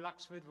 Councillor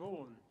Luxford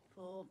Vaughan.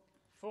 For.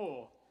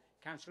 For.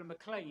 Councillor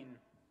McLean.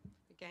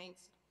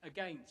 Against.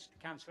 Against.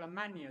 Councillor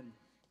Mannion.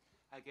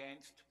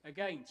 Against.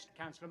 Against.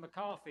 Councillor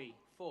McCarthy.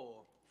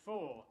 For.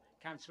 For.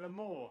 Councillor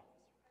Moore.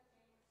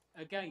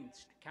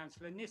 Against,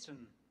 Councillor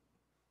Nissen.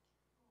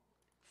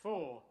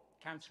 For,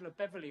 Councillor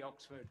Beverley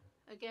Oxford.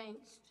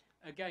 Against.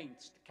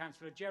 Against,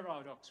 Councillor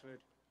Gerard Oxford.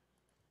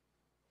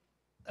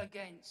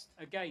 Against.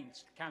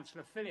 Against,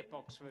 Councillor Philip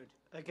Oxford.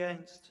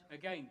 Against.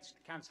 Against,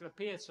 Councillor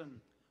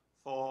Pearson.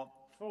 For.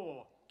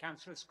 For,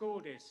 Councillor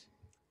Scordis.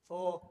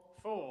 For.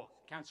 For,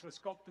 Councillor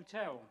Scott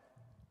Boutel.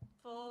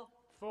 For.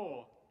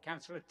 For,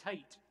 Councillor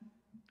Tate.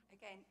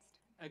 Against.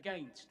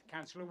 Against,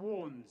 Councillor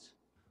Warnes.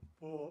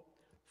 For.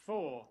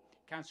 For,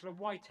 Councillor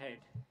Whitehead.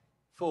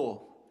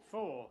 For.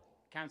 For,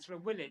 Councillor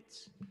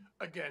Willits.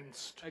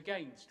 Against.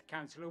 Against,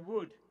 Councillor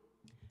Wood.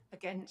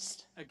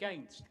 Against.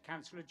 Against,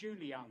 Councillor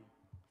Julian.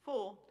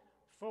 For.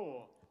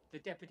 For, the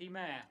Deputy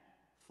Mayor.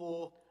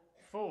 For.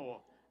 For,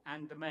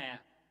 and the Mayor.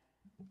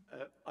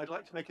 I'd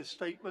like to make a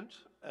statement.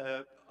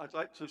 I'd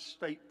like to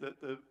state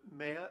that the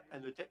Mayor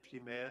and the Deputy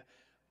Mayor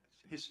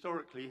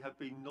historically have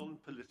been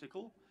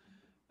non-political,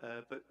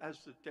 but as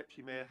the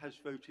Deputy Mayor has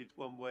voted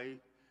one way,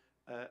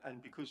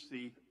 and because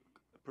the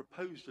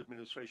proposed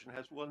administration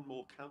has one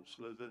more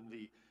councillor than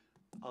the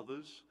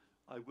others,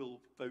 I will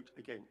vote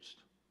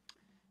against.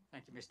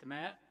 Thank you, Mr.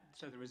 Mayor.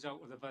 So the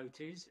result of the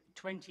vote is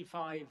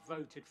 25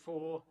 voted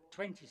for,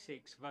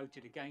 26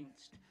 voted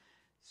against.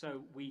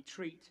 So we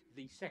treat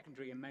the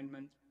secondary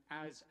amendment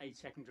as a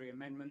secondary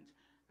amendment,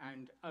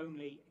 and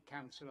only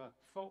Councillor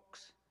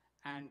Fox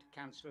and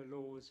Councillor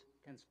Laws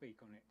can speak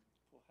on it.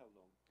 For how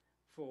long?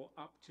 For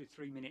up to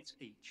 3 minutes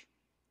each.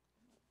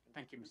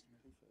 Thank you, Mr.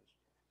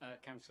 Mayor.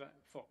 Councillor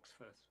Fox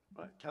first.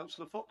 Right,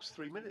 Councillor Fox,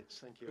 3 minutes,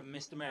 thank you.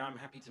 Mr. Mayor, I'm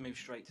happy to move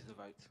straight to the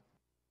vote.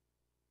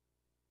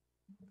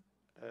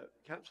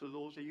 Councillor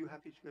Laws, are you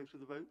happy to go to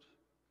the vote?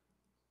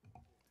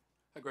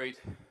 Agreed.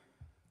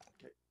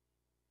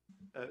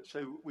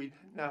 So we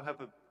now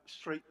have a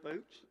straight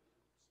vote.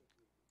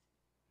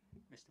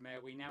 Mr. Mayor,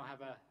 we now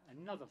have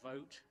another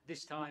vote,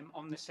 this time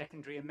on the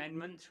secondary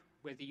amendment,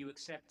 whether you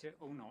accept it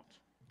or not.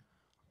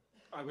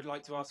 I would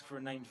like to ask for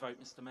a named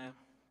vote, Mr. Mayor.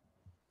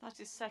 That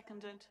is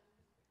seconded.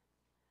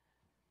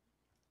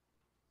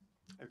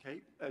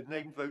 Okay,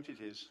 named vote it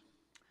is.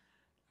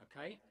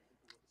 Okay,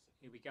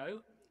 here we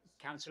go.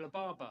 Councillor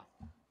Barber.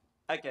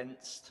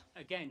 Against.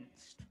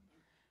 Against.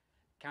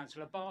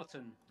 Councillor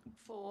Barton.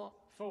 For.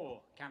 For.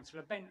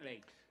 Councillor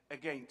Bentley.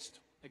 Against.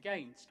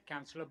 Against.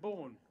 Councillor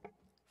Bourne.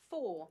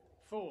 For.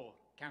 For.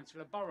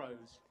 Councillor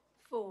Burrows.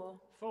 For.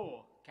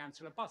 For.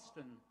 Councillor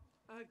Buston.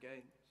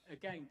 Against.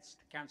 Against.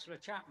 Councillor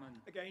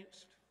Chapman.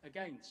 Against.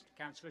 Against.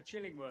 Councillor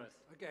Chillingworth.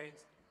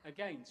 Against.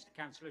 Against.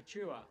 Councillor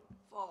Chua.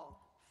 For.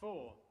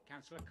 For.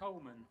 Councillor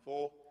Coleman.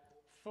 For.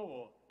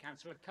 For.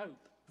 Councillor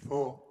Cope.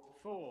 For.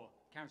 For.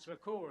 Councillor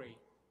Corey.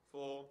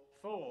 For.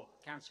 For.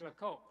 Councillor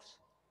Cox.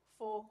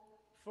 For.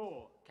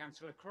 For.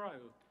 Councillor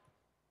Crowe.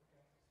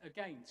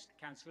 Against.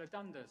 Councillor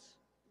Dundas.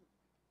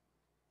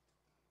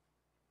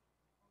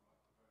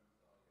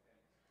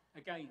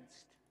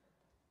 Against.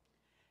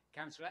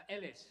 Councillor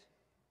Ellis.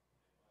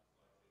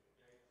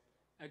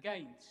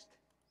 Against.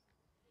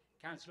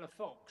 Councillor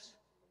Fox.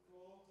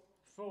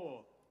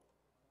 For.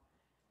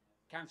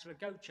 Councillor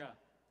Gocher.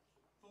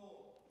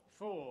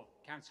 For.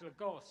 Councillor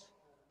Goss.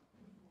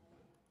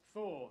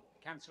 For.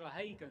 Councillor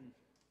Hagan.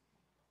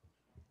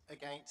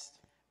 Against.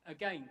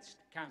 Against.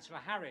 Councillor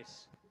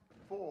Harris.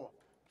 For.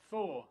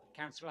 For.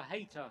 Councillor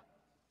Hayter.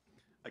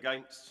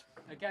 Against.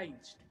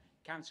 Against.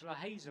 Councillor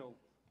Hazel.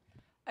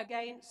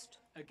 Against.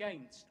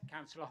 Against.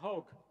 Councillor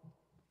Hogg.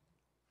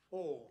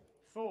 For.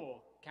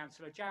 For.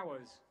 Councillor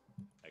Jowers.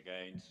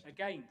 Against.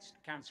 Against.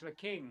 Councillor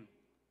King.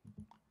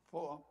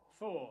 For.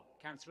 For.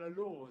 Councillor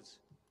Laws.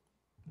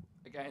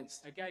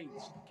 Against.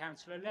 Against.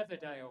 Councillor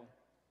Leatherdale.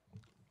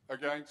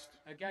 Against.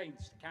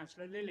 Against.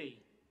 Councillor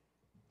Lilly.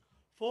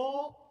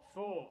 For.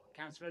 For.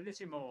 Councillor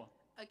Lissimore.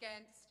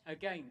 Against.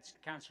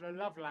 Against. Councillor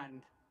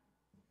Loveland.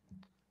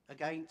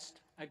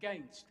 Against.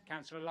 Against.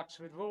 Councillor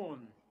Luxford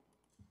Vaughan.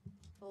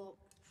 For.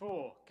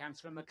 For.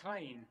 Councillor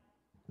McLean.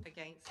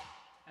 Against.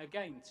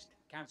 Against.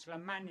 Councillor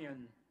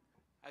Mannion.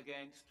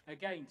 Against.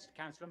 Against.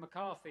 Councillor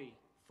McCarthy.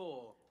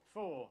 For.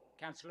 For.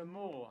 Councillor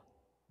Moore.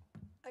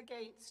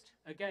 Against.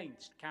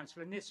 Against.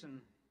 Councillor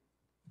Nissen.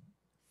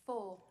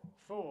 For.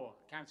 For.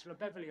 Councillor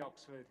Beverley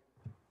Oxford.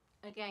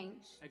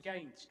 Against.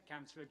 Against.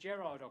 Councillor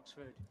Gerard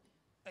Oxford.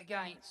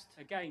 Against.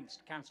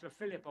 Against. Councillor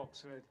Philip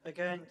Oxford.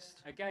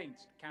 Against.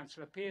 Against.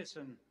 Councillor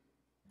Pearson.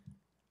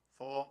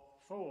 For.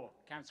 For.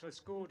 Councillor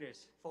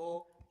Scordis.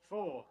 For.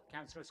 For.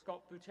 Councillor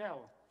Scott Boutel.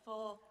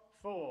 For.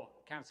 For.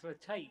 Councillor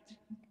Tate.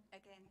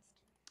 Against.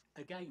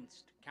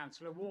 Against.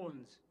 Councillor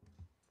Warnes.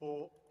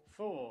 For.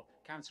 For.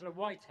 Councillor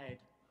Whitehead.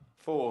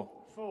 For.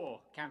 For.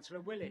 Councillor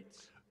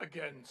Willits.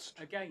 Against.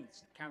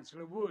 Against.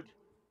 Councillor Wood.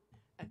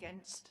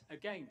 Against.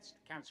 Against.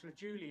 Councillor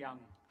Julian.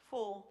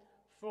 For.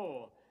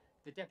 For.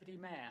 The Deputy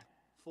Mayor.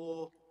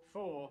 For.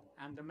 For.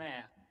 And the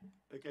Mayor.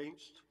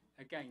 Against.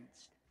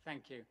 Against.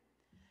 Thank you.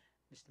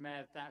 Mr.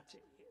 Mayor,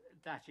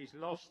 that is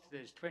lost.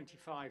 There's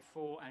 25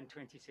 for and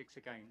 26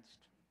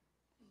 against.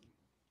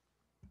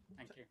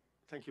 Thank you.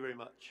 Thank you very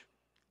much.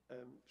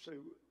 So,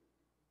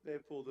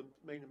 therefore, the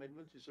main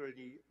amendment, is there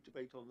any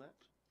debate on that?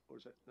 Or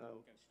is that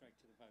now? Go straight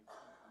to the vote.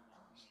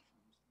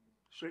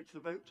 Straight to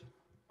the vote.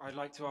 I'd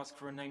like to ask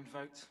for a named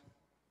vote.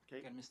 Okay.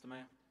 Again, Mr.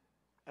 Mayor.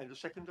 And a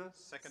seconder?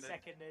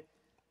 Seconded.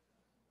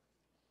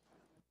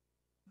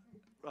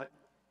 Right.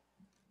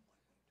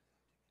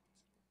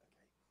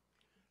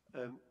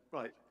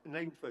 Right. A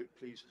named vote,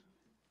 please.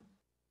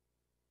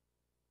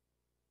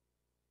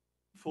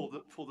 For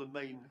the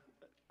main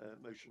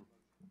motion.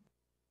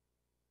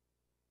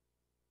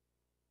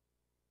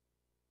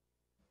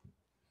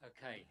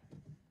 Okay.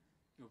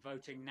 You're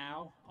voting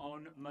now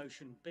on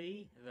motion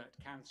B, that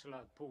Councillor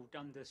Paul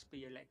Dundas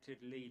be elected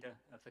leader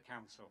of the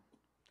council.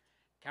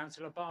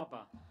 Councillor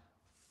Barber.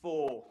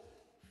 For.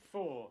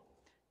 For.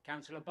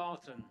 Councillor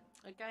Barton.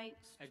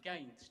 Against.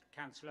 Against.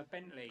 Councillor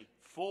Bentley.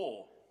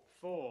 For.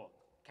 For.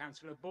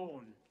 Councillor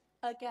Bourne.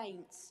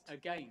 Against.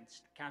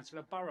 Against.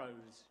 Councillor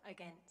Burrows.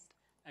 Against.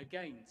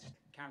 Against.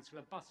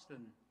 Councillor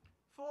Buston.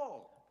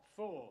 For.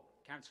 For.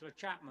 Councillor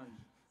Chapman.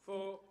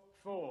 For.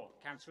 For.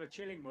 Councillor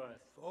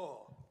Chillingworth. For.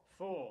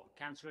 For.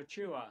 Councillor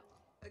Chua.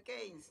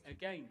 Against.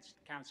 Against.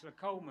 Councillor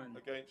Coleman.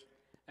 Against.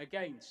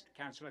 Against.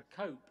 Councillor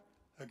Cope.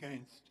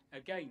 Against.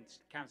 Against.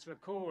 Councillor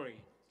Corey.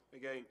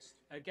 Against.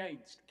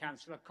 Against.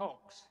 Councillor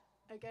Cox.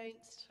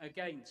 Against.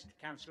 Against.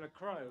 Councillor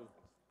Crowe.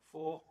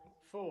 For.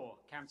 For.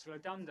 Councillor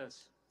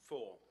Dundas.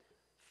 For.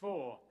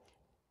 For.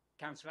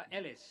 Councillor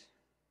Ellis.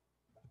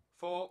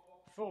 For.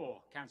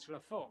 For.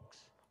 Councillor Fox.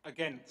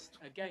 Against.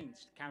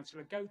 Against.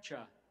 Councillor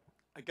Gocher.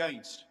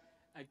 Against.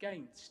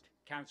 Against.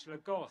 Councillor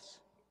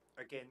Goss.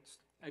 Against.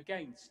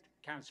 Against.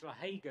 Councillor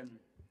Hagan.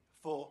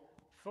 For.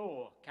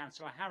 For.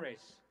 Councillor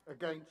Harris.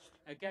 Against.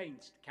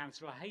 Against.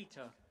 Councillor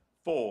Hayter.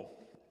 For.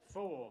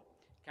 For.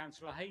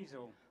 Councillor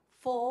Hazel.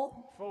 For.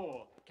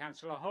 For.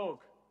 Councillor Hogg.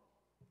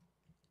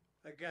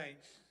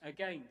 Against.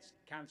 Against.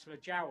 Councillor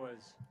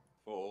Jowers.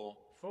 For.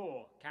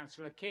 For.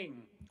 Councillor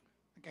King.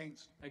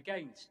 Against.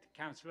 Against.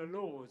 Councillor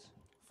Laws.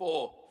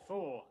 For.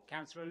 For.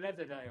 Councillor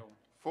Leatherdale.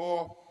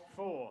 For.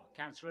 For.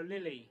 Councillor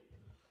Lilly.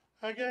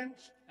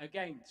 Against.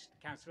 Against.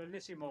 Councillor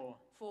Lissimore.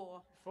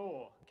 For.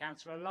 For.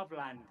 Councillor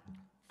Loveland.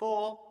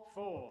 For.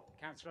 For.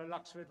 Councillor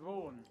Luxford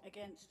Vaughan.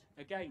 Against.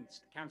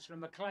 Against. Councillor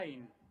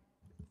McLean.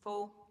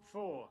 For.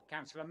 For.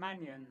 Councillor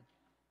Mannion.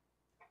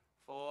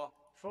 For.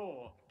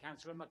 For.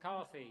 Councillor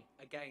McCarthy.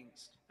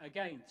 Against.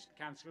 Against.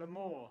 Councillor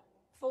Moore.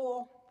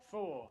 For.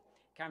 For.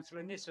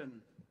 Councillor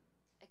Nissen.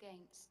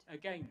 Against.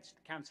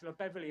 Against. Councillor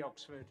Beverley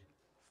Oxford.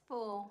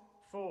 For.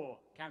 For.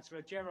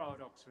 Councillor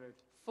Gerard Oxford.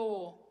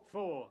 For.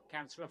 For.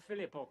 Councillor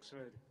Philip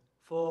Oxford.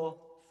 For.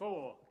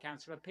 For.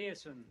 Councillor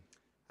Pearson.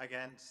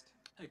 Against.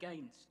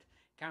 Against.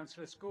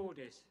 Councillor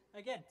Scordis.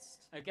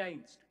 Against.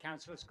 Against.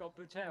 Councillor Scott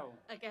Butell.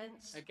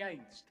 Against.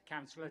 Against.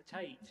 Councillor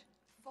Tate.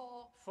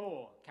 For.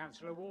 For.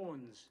 Councillor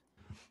Warnes.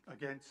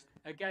 Against.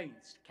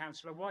 Against.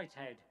 Councillor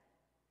Whitehead.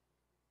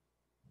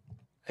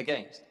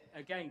 Against.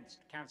 Against.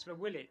 Councillor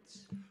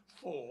Willits.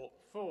 For.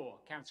 For.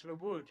 Councillor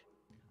Wood.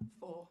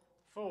 For.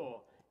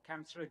 For.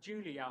 Councillor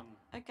Julie Young.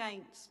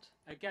 Against.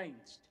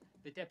 Against.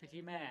 The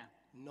Deputy Mayor.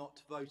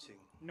 Not voting.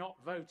 Not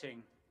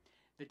voting.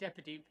 The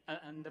Deputy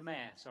and the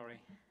Mayor, sorry.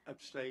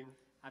 Abstain.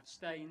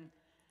 Abstain.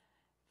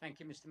 Thank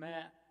you, Mr.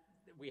 Mayor.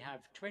 We have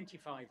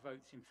 25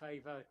 votes in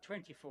favour,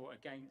 24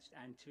 against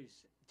and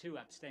two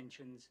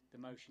abstentions. The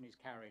motion is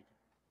carried.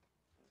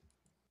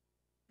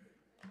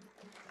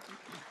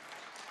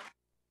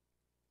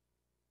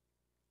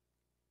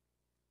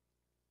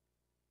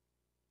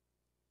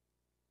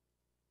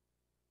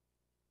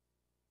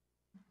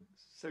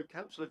 So,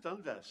 Councillor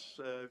Dundas,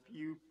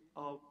 you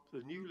are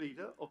the new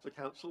leader of the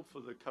council for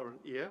the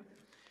current year.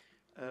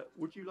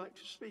 Would you like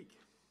to speak?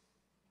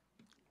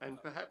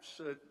 And perhaps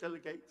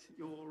delegate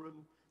your,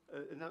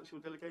 announce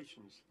your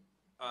delegations.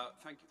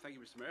 Thank you,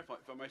 Mr. Mayor.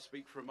 If I may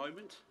speak for a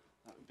moment,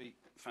 that would be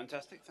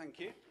fantastic. Thank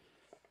you.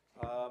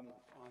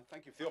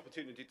 Thank you for the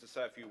opportunity to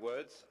say a few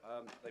words.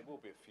 There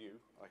will be a few,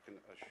 I can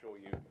assure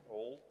you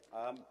all.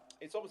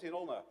 It's obviously an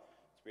honour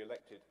to be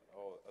elected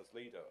as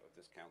leader of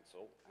this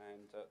council,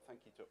 and thank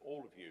you to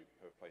all of you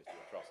who have placed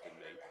your trust in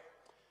me.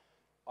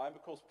 I'm,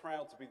 of course,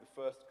 proud to be the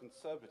first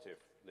Conservative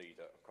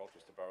leader of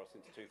Colchester Borough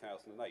since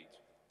 2008,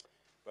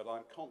 but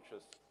I'm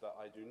conscious that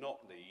I do not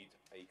lead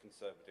a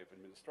Conservative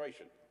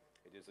administration.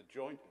 It is a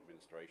joint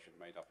administration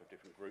made up of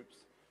different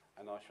groups,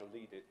 and I shall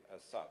lead it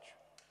as such.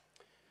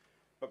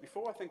 But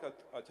before I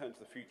turn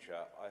to the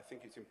future, I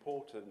think it's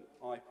important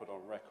I put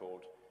on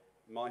record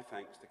my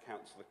thanks to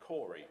Councillor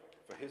Corey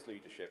for his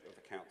leadership of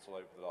the council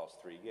over the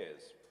last 3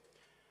 years.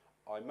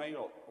 I may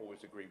not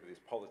always agree with his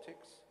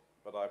politics,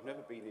 but I've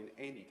never been in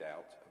any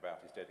doubt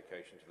about his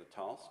dedication to the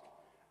task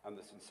and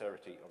the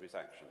sincerity of his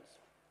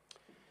actions.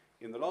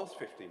 In the last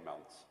 15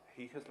 months,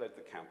 he has led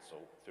the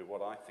council through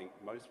what I think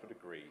most would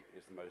agree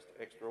is the most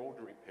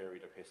extraordinary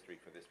period of history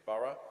for this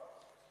borough,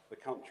 the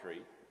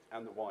country,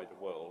 and the wider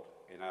world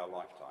in our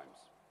lifetimes.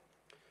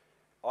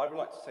 I would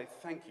like to say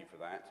thank you for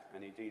that,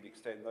 and indeed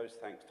extend those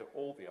thanks to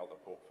all the other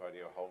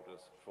portfolio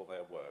holders for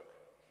their work.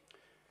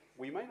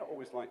 We may not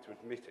always like to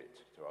admit it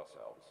to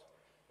ourselves,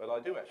 but I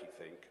do actually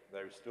think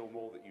there is still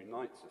more that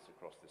unites us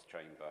across this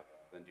chamber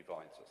than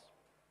divides us.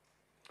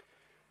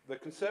 The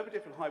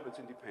Conservative and Hybrids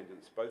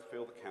Independents both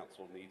feel the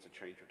Council needs a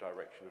change of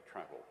direction of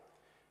travel,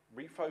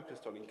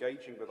 refocused on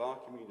engaging with our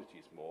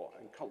communities more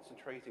and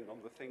concentrating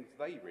on the things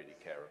they really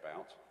care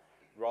about,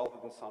 rather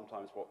than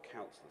sometimes what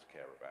councillors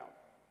care about.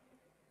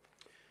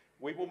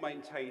 We will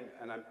maintain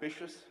an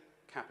ambitious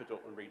capital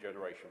and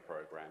regeneration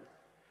programme,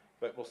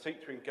 but will seek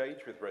to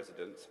engage with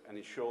residents and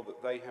ensure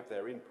that they have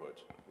their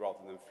input rather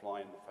than fly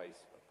in the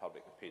face of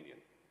public opinion.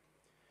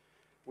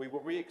 We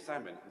will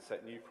re-examine and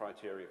set new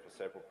criteria for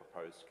several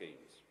proposed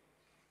schemes.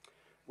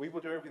 We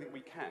will do everything we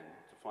can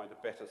to find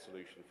a better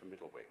solution for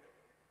Middlewick.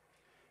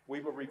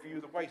 We will review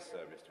the waste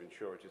service to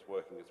ensure it is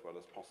working as well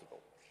as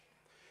possible.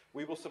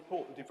 We will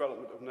support the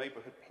development of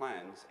neighbourhood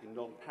plans in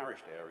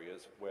non-parished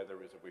areas where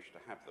there is a wish to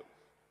have them.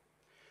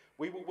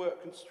 We will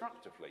work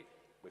constructively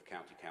with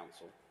County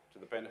Council to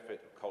the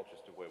benefit of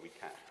Colchester where we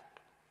can.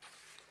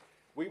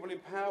 We will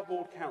empower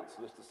ward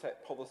councillors to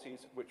set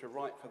policies which are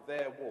right for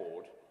their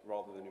ward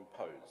rather than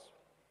impose.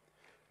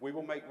 We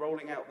will make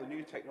rolling out the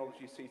new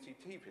technology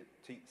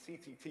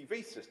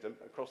CCTV system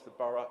across the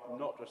borough,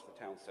 not just the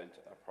town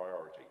centre, a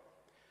priority.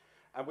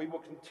 And we will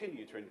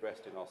continue to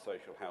invest in our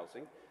social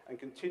housing and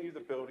continue the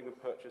building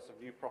and purchase of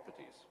new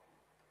properties.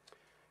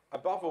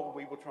 Above all,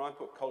 we will try and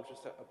put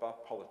Colchester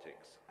above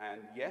politics.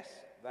 And yes,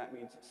 that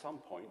means at some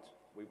point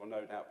we will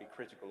no doubt be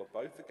critical of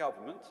both the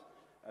government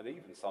and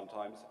even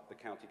sometimes the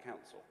county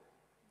council.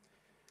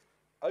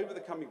 Over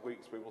the coming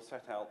weeks, we will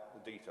set out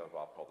the detail of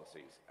our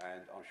policies,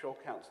 and I'm sure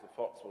Councillor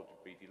Fox will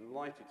be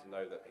delighted to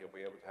know that he'll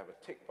be able to have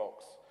a tick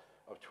box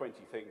of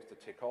 20 things to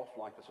tick off,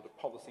 like a sort of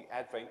policy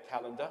advent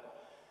calendar.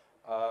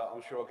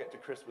 I'm sure I'll get to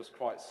Christmas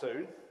quite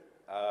soon,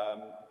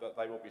 but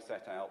they will be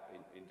set out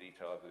in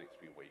detail over the next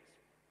few weeks.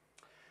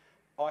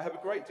 I have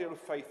a great deal of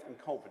faith and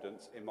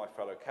confidence in my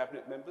fellow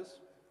Cabinet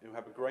members, who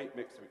have a great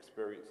mix of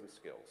experience and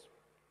skills.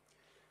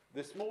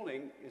 This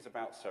morning is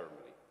about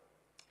ceremony,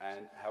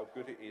 and how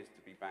good it is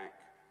to be back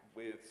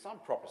with some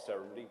proper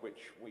ceremony which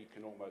we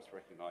can almost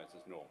recognise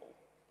as normal.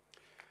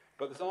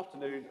 But this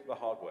afternoon, the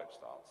hard work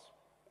starts.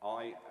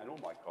 I and all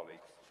my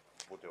colleagues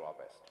will do our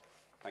best.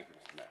 Thank you,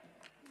 Mr. Mayor.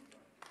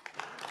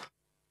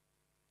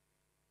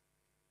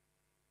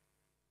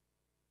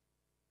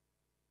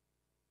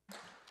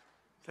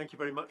 Thank you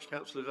very much,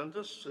 Councillor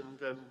Dundas,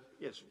 and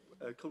yes,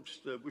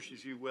 Colchester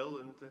wishes you well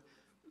and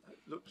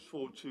looks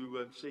forward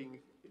to seeing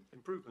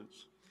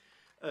improvements.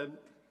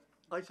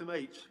 Item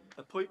 8,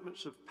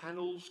 appointments of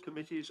panels,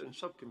 committees and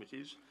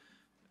subcommittees.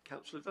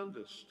 Councillor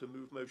Dundas to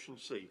move motion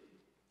C.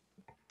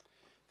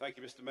 Thank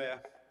you, Mr. Mayor.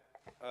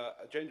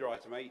 Agenda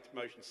item 8,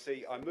 motion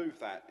C. I move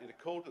that, in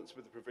accordance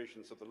with the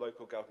provisions of the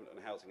Local Government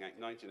and Housing Act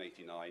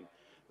 1989,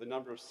 the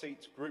number of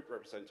seats, group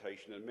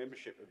representation and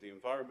membership of the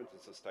Environment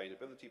and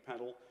Sustainability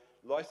Panel,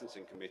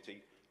 Licensing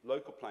Committee,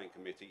 Local Plan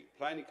Committee,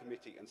 Planning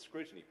Committee and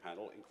Scrutiny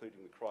Panel,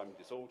 including the Crime and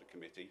Disorder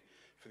Committee,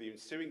 for the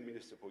ensuing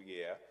municipal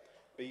year,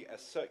 be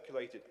as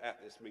circulated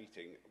at this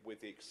meeting,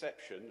 with the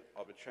exception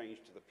of a change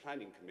to the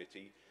Planning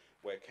Committee,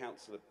 where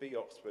Councillor B.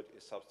 Oxford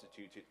is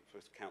substituted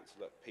for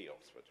Councillor P.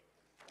 Oxford.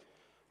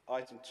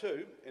 Item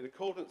 2, in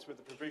accordance with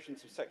the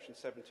provisions of Section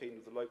 17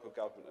 of the Local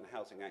Government and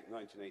Housing Act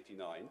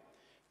 1989,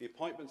 the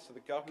appointments to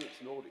the Governance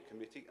and Audit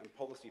Committee and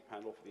Policy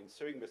Panel for the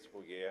ensuing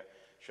municipal year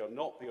shall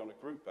not be on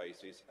a group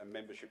basis, and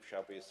membership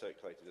shall be as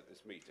circulated at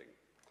this meeting.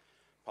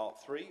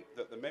 Part 3,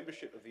 that the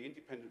membership of the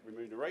Independent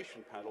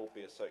Remuneration Panel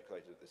be as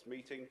circulated at this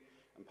meeting,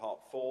 and Part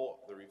 4,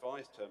 the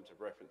revised terms of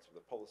reference of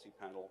the Policy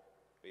Panel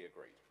be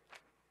agreed.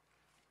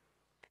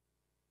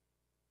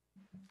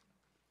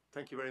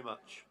 Thank you very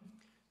much.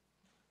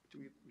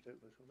 We don't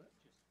vote on that?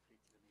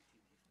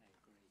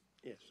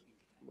 Yes.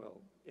 Well,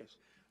 yes.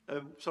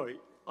 Sorry,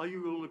 are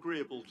you all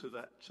agreeable to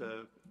that?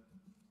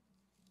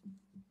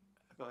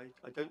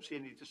 I don't see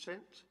any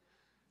dissent.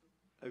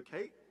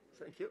 Okay,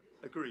 thank you.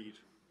 Agreed.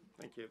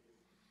 Thank you.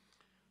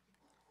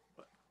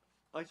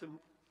 Item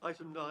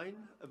 9,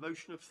 a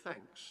motion of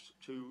thanks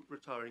to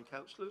retiring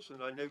councillors,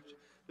 and I note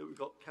that we've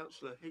got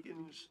Councillor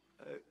Higgins,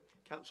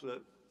 Councillor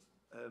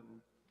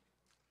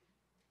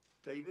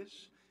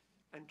Davis,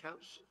 and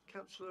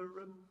Councillor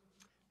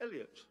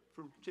Elliott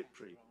from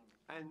Tiptree,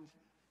 and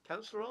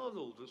Councillor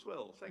Arnold as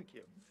well. Thank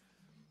you.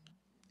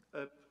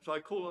 So I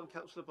call on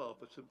Councillor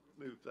Barber to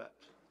move that.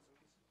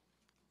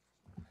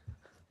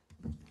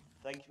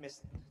 Thank you,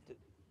 Miss. Do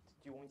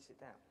you want me to sit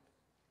down?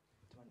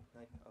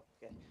 No? Oh,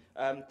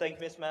 okay. Thank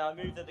you, Mr. Mayor. I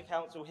move that the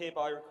Council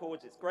hereby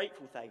records its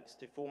grateful thanks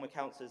to former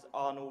Councillors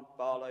Arnold,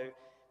 Barlow,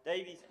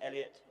 Davies,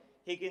 Elliott,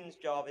 Higgins,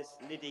 Jarvis,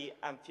 Liddy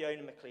and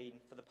Fiona McLean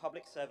for the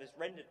public service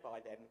rendered by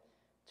them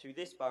to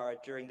this borough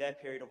during their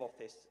period of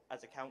office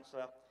as a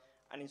councillor,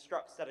 and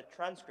instructs that a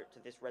transcript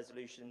of this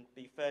resolution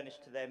be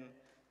furnished to them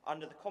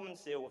under the common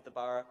seal of the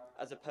borough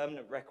as a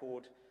permanent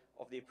record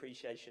of the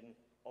appreciation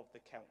of the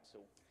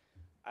council.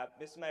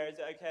 Mr. Mayor, is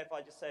it okay if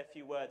I just say a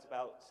few words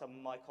about some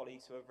of my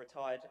colleagues who have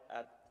retired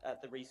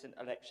at the recent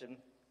election?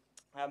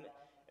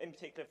 In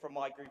particular from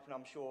my group, and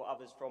I'm sure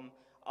others from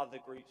other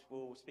groups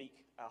will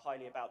speak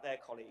highly about their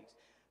colleagues.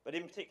 But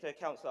in particular,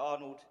 Councillor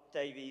Arnold,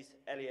 Davies,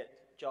 Elliott,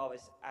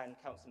 Jarvis and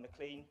Councillor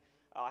McLean.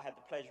 I had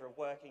the pleasure of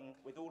working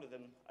with all of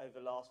them over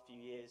the last few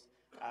years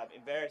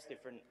in various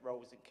different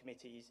roles and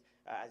committees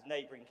as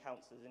neighbouring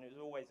councillors, and it was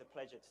always a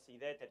pleasure to see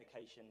their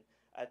dedication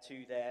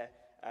to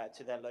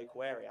their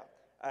local area.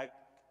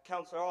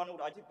 Councillor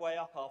Arnold, I did weigh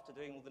up after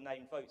doing all the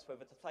named votes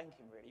whether to thank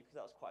him really, because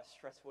that was quite a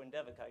stressful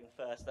endeavour going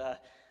first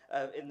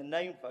in the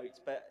named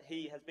votes, but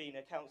he has been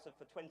a councillor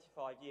for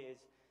 25 years,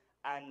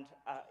 and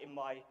in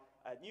my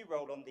new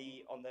role on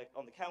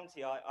the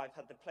county, I've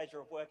had the pleasure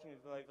of working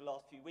with him over the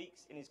last few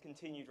weeks in his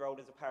continued role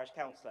as a parish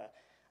councillor,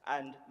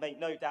 and make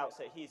no doubts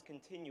that he is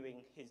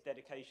continuing his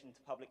dedication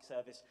to public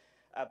service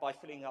by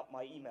filling up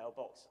my email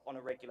box on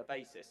a regular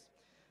basis.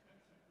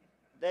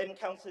 Then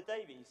Councillor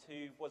Davies,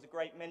 who was a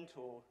great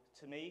mentor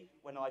to me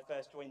when I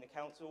first joined the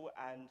council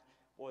and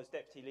was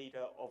deputy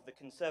leader of the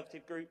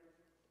Conservative group.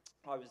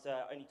 I was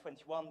only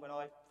 21 when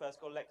I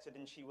first got elected,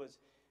 and she was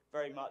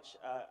very much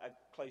a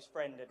close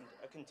friend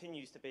and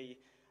continues to be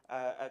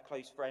a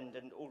close friend,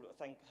 and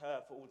thank her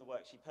for all the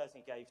work she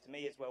personally gave to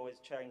me, as well as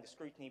chairing the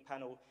scrutiny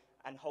panel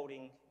and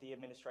holding the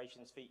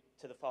administration's feet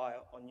to the fire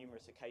on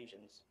numerous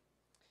occasions.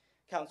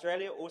 Councillor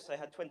Elliott also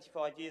had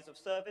 25 years of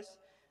service,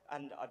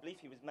 and I believe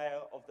he was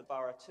mayor of the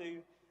borough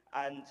too,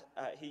 and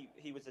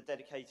he was a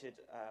dedicated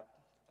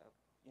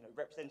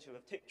representative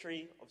of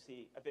Tiptree,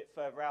 obviously a bit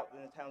further out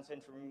than the town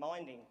centre,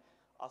 reminding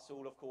us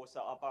all, of course,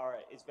 that our borough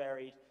is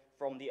varied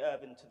from the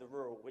urban to the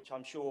rural, which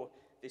I'm sure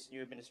this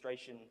new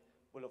administration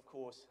will, of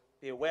course,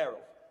 be aware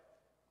of.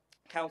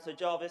 Councillor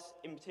Jarvis,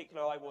 in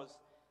particular, I was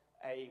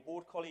a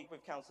ward colleague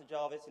with Councillor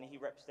Jarvis, and he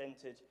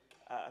represented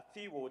a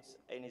few wards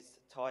in his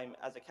time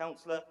as a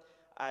councillor,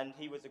 and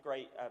he was a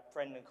great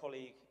friend and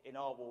colleague in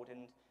our ward,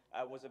 and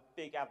was a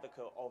big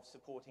advocate of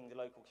supporting the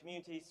local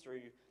communities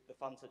through the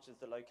funds such as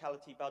the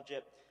locality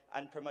budget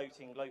and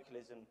promoting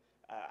localism,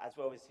 as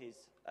well as his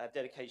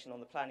dedication on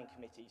the planning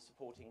committee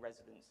supporting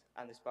residents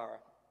and this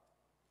borough.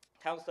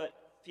 Councillor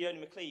Fiona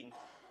McLean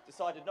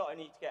decided not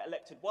only to get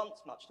elected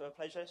once, much to her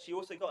pleasure, she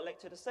also got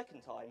elected a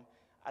second time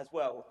as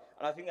well,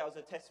 and I think that was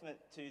a testament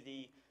to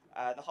the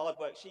hard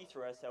work she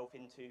threw herself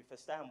into for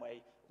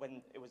Stanway,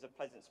 when it was a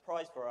pleasant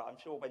surprise for her, I'm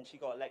sure, when she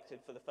got elected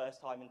for the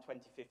first time in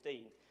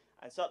 2015.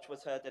 And such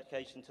was her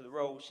dedication to the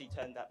role, she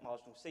turned that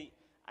marginal seat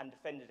and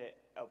defended it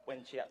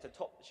when she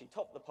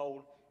topped the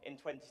poll in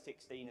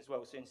 2016 as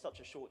well. So in such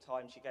a short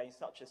time, she gained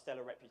such a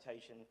stellar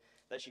reputation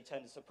that she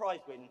turned a surprise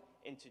win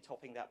into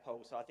topping that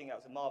poll. So I think that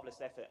was a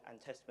marvellous effort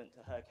and testament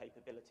to her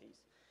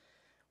capabilities.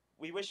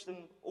 We wish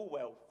them all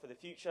well for the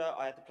future.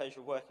 I had the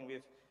pleasure of working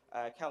with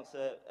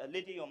Councillor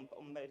Liddy on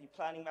many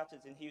planning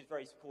matters, and he was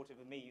very supportive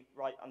of me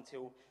right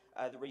until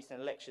the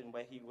recent election,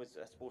 where he was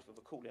supportive of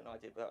a call-in I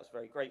did, but I was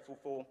very grateful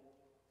for.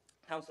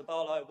 Councillor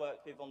Barlow I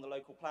worked with on the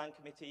local plan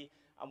committee,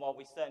 and while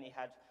we certainly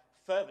had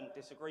fervent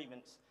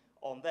disagreements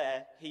on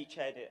there, he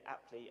chaired it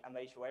aptly and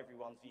made sure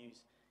everyone's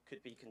views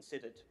could be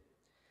considered.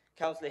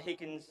 Councillor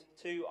Higgins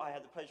too, I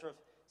had the pleasure of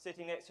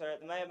sitting next to her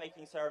at the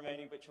mayor-making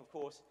ceremony, which of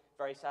course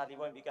very sadly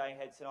won't be going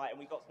ahead tonight, and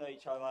we got to know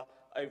each other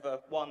over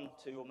 1,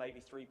 2 or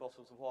maybe 3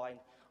 bottles of wine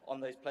on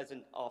those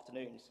pleasant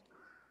afternoons.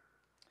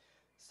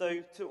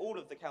 So to all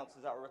of the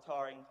councillors that are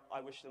retiring,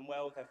 I wish them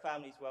well, their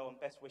families well, and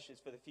best wishes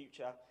for the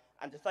future.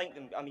 And to thank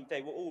them, I mean,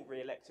 they were all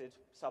re-elected,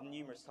 some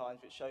numerous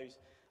times, which shows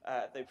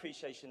the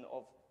appreciation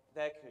of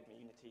their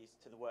communities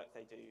to the work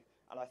they do.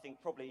 And I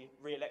think probably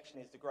re-election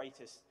is the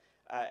greatest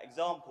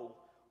example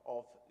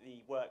of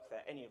the work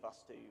that any of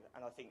us do.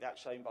 And I think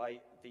that's shown by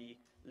the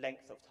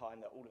length of time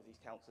that all of these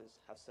councillors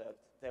have served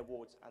their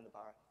wards and the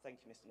borough. Thank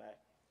you, Mr. Mayor.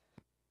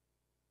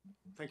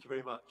 Thank you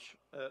very much.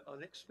 Our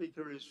next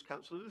speaker is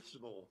Councillor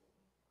Lismore.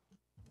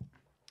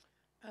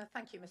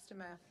 Thank you, Mr.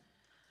 Mayor.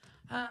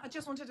 I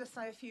just wanted to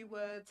say a few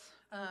words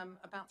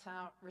about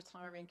our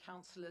retiring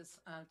councillors,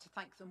 to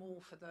thank them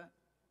all for the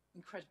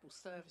incredible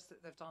service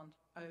that they've done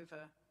over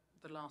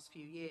the last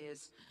few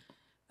years.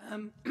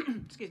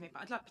 Excuse me,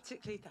 but I'd like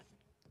particularly to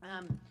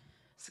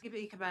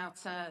speak about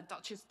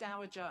Duchess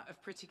Dowager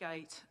of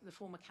Prettygate, the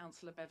former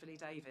councillor Beverly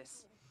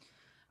Davis.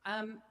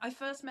 I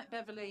first met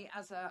Beverly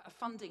as a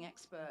funding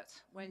expert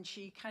when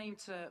she came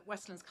to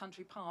Westlands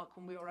Country Park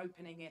when we were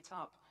opening it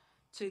up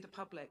to the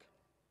public.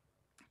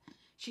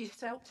 She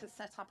helped us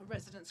set up a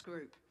residents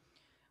group,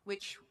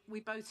 which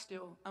we're both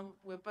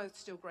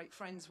still great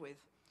friends with,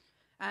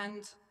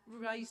 and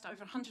raised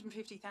over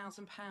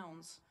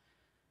 £150,000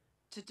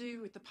 to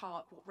do with the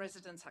park what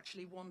residents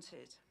actually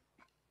wanted.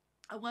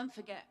 I won't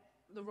forget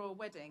the royal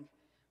wedding,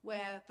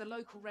 where the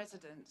local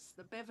residents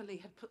that Beverly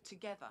had put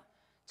together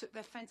took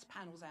their fence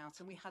panels out,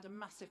 and we had a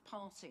massive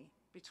party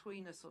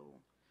between us all.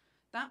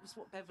 That was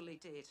what Beverly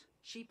did.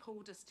 She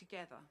pulled us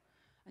together,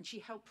 and she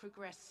helped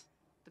progress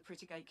the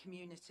Prettygate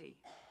community.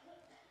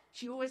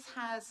 She always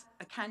has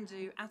a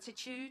can-do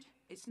attitude.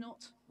 It's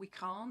not, we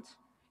can't,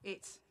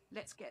 it's,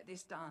 let's get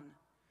this done.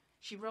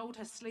 She rolled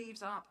her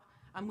sleeves up,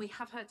 and we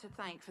have her to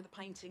thank for the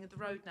painting of the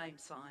road name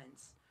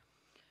signs.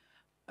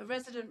 A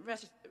resident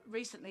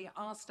recently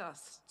asked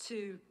us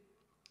to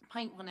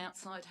paint one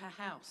outside her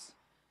house.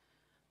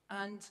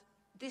 And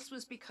this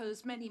was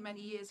because many,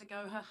 many years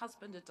ago, her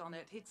husband had done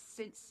it. He'd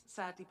since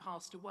sadly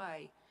passed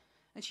away.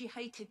 and she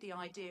hated the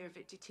idea of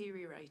it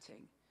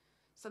deteriorating.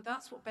 So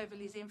that's what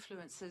Beverley's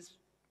influence has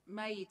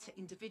made to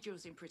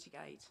individuals in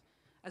Prettygate,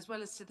 as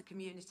well as to the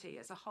community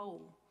as a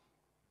whole.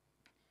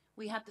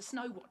 We had the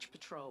Snow Watch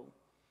Patrol.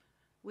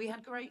 We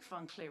had great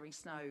fun clearing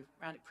snow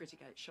around at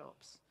Prettygate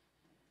shops.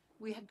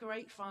 We had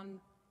great fun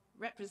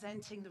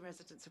representing the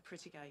residents of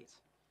Prettygate.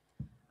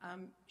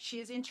 She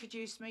has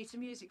introduced me to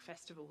music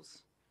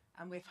festivals,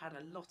 and we've had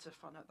a lot of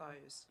fun at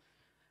those.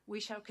 We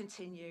shall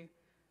continue.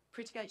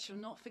 Prettygate shall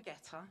not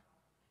forget her.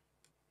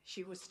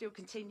 She will still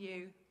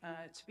continue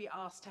to be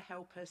asked to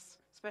help us,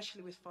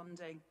 especially with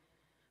funding.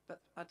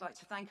 But I'd like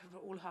to thank her for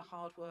all her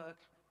hard work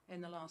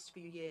in the last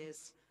few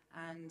years,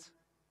 and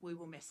we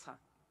will miss her.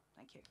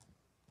 Thank you.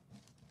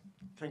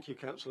 Thank you,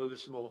 Councillor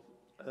Lismore.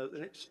 The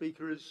next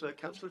speaker is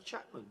Councillor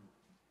Chapman.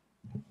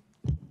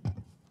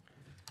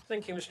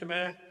 Thank you, Mr.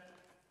 Mayor.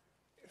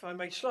 If I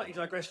may slightly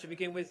digress to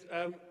begin with,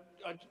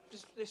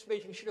 this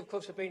meeting should, of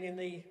course, have been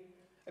in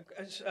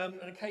as an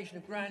occasion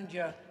of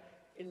grandeur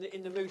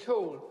in the Moot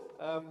Hall,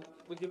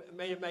 with the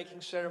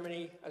mayor-making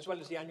ceremony as well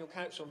as the annual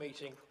council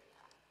meeting,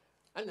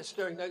 and the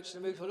stirring notes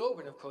of the Moot Hall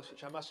organ, of course,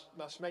 which I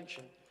must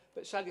mention.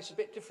 But sadly, it's a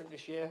bit different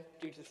this year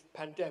due to the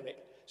pandemic.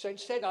 So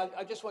instead,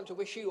 I just want to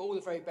wish you all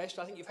the very best.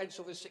 I think you've had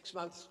sort of a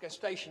 6-month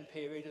gestation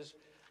period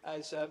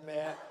as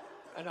mayor,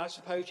 and I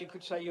suppose you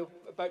could say you're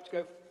about to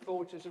go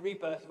forward to the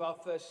rebirth of our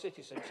first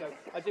citizen. So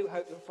I do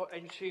hope that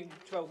in soon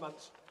 12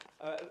 months,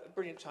 a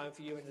brilliant time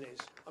for you and Liz.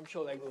 I'm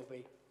sure they will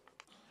be.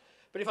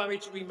 But if I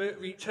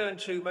return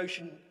to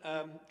motion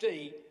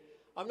D,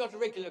 I'm not a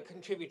regular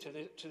contributor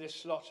to this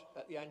slot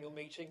at the annual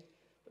meeting,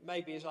 but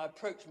maybe as I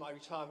approach my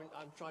retirement,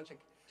 I'm trying to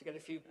get a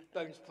few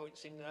bonus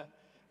points in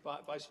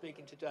by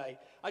speaking today.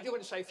 I do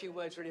want to say a few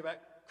words really about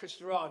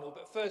Krista Arnold,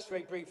 but first,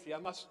 very briefly, I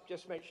must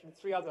just mention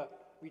 3 other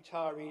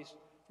retirees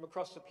from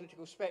across the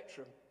political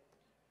spectrum.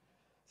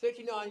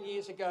 39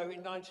 years ago,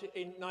 in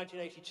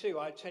 1982,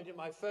 I attended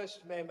my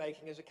first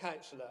mayor-making as a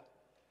councillor.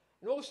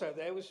 And also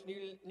there was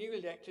newly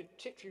elected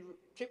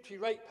Tiptree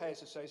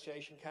Ratepayers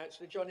Association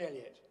councillor John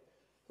Elliott,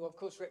 who of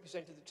course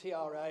represented the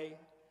TRA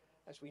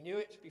as we knew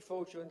it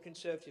before joining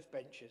Conservative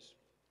benches,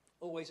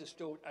 always a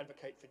stalwart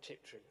advocate for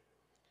Tiptree.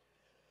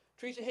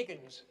 Teresa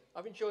Higgins.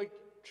 I've enjoyed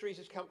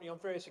Teresa's company on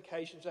various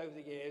occasions over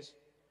the years,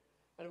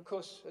 and of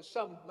course, as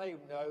some may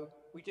know,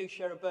 we do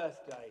share a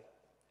birthday,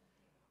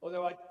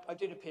 although I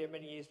did appear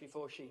many years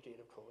before she did,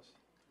 of course.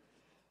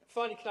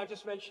 Finally, can I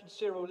just mention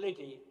Cyril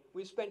Liddy?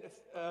 We've spent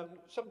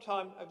some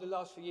time over the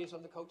last few years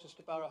on the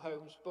Colchester Borough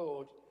Homes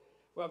Board,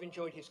 where I've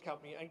enjoyed his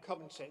company and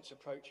common sense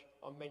approach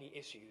on many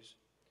issues.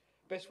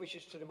 Best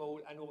wishes to them all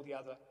and all the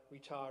other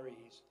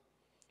retirees.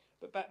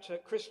 But back to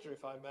Krista,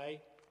 if I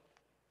may.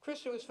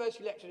 Krista was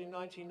first elected in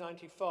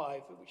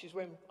 1995, which is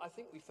when I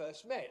think we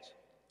first met.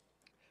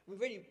 We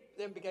really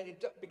then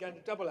began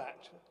a double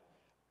act.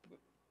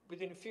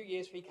 Within a few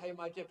years, he became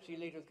my deputy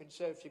leader of the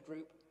Conservative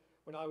group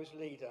when I was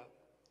leader.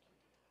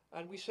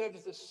 And we served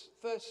as the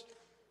first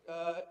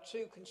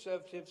 2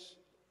 Conservatives,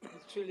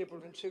 with 2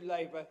 Liberal and 2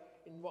 Labour,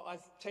 in what I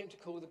tend to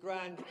call the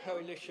Grand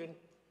Coalition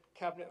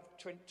Cabinet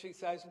of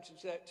 2000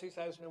 to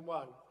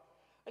 2001.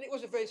 And it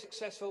was a very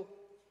successful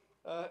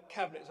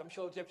cabinet, as I'm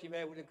sure the Deputy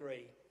Mayor would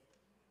agree.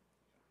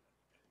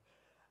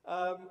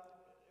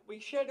 We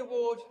shared a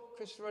ward,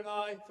 Krista and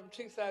I, from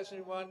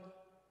 2001,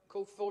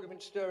 called Fordham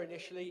and Stir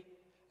initially,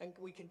 and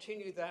we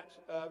continued that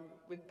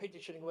when Peter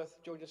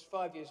Chillingworth joined us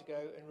 5 years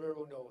ago in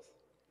rural North.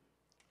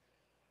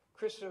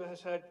 Krista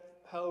has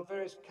held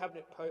various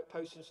cabinet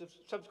postings of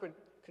subsequent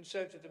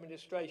Conservative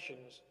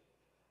administrations,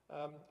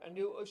 and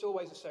was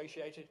always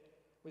associated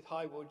with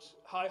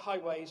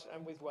highways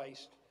and with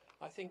waste.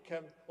 I think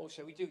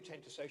also we do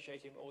tend to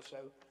associate him also,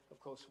 of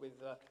course, with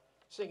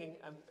singing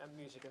and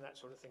music and that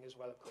sort of thing as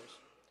well, of course.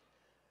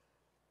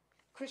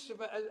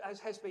 Christopher, as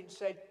has been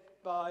said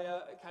by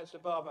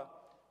Councillor Barber,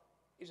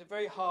 is a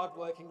very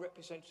hard-working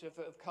representative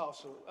of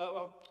Castle.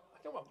 I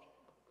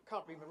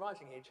can't read my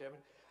writing here, Chairman.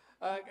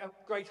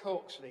 Great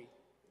Hawksley.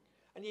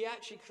 And he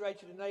actually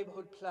created a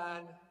neighbourhood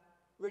plan,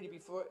 really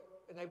before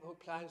neighbourhood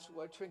plans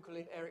were a twinkle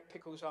in Eric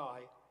Pickle's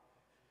eye.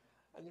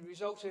 And the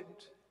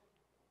resultant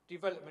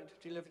development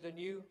delivered a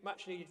new,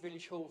 much-needed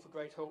village hall for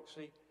Great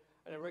Hawksley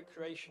and a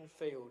recreation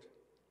field.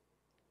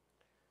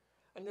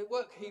 And the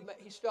work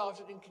he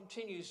started and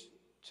continues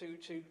to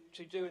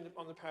do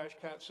on the parish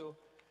council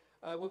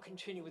will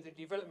continue with the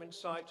development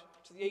site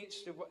to the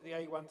east of the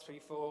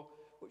A134,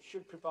 which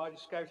should provide a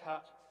scout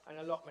hut and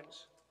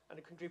allotments and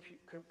a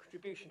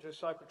contribution to a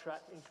cycle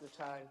track into the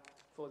town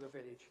for the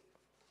village.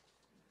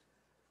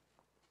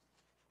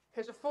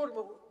 Here's a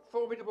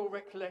formidable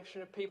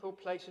recollection of people,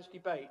 places,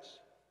 debates.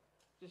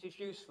 This is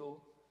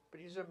useful, but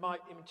it is a mite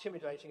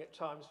intimidating at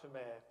times for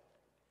Mayor.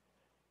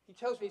 He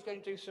tells me he's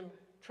going to do some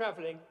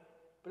travelling,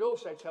 but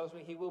also tells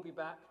me he will be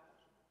back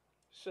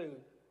soon,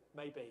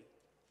 maybe.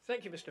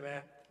 Thank you, Mr.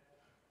 Mayor.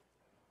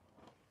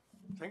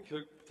 Thank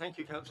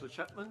you, Councillor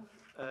Chapman.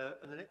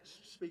 And the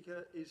next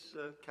speaker is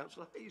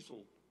Councillor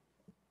Hazel.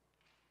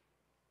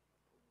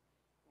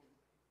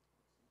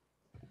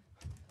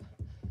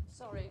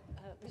 Sorry,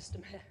 Mr.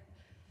 Mayor.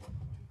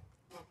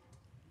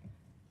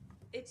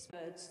 It's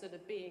words that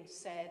are being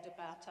said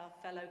about our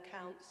fellow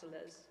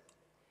councillors.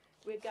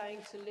 We're going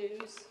to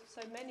lose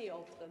so many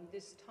of them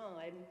this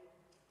time.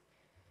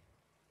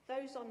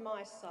 Those on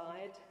my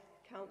side,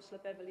 Councillor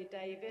Beverly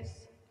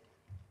Davis,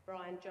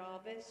 Brian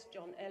Jarvis,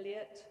 John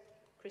Elliott,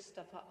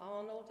 Christopher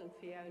Arnold and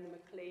Fiona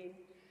McLean,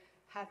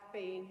 have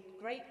been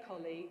great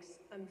colleagues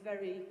and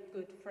very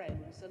good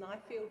friends, and I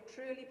feel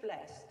truly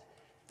blessed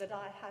that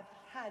I have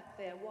had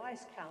their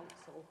wise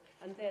counsel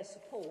and their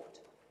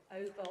support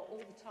over all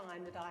the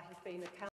time that I have been a councillor.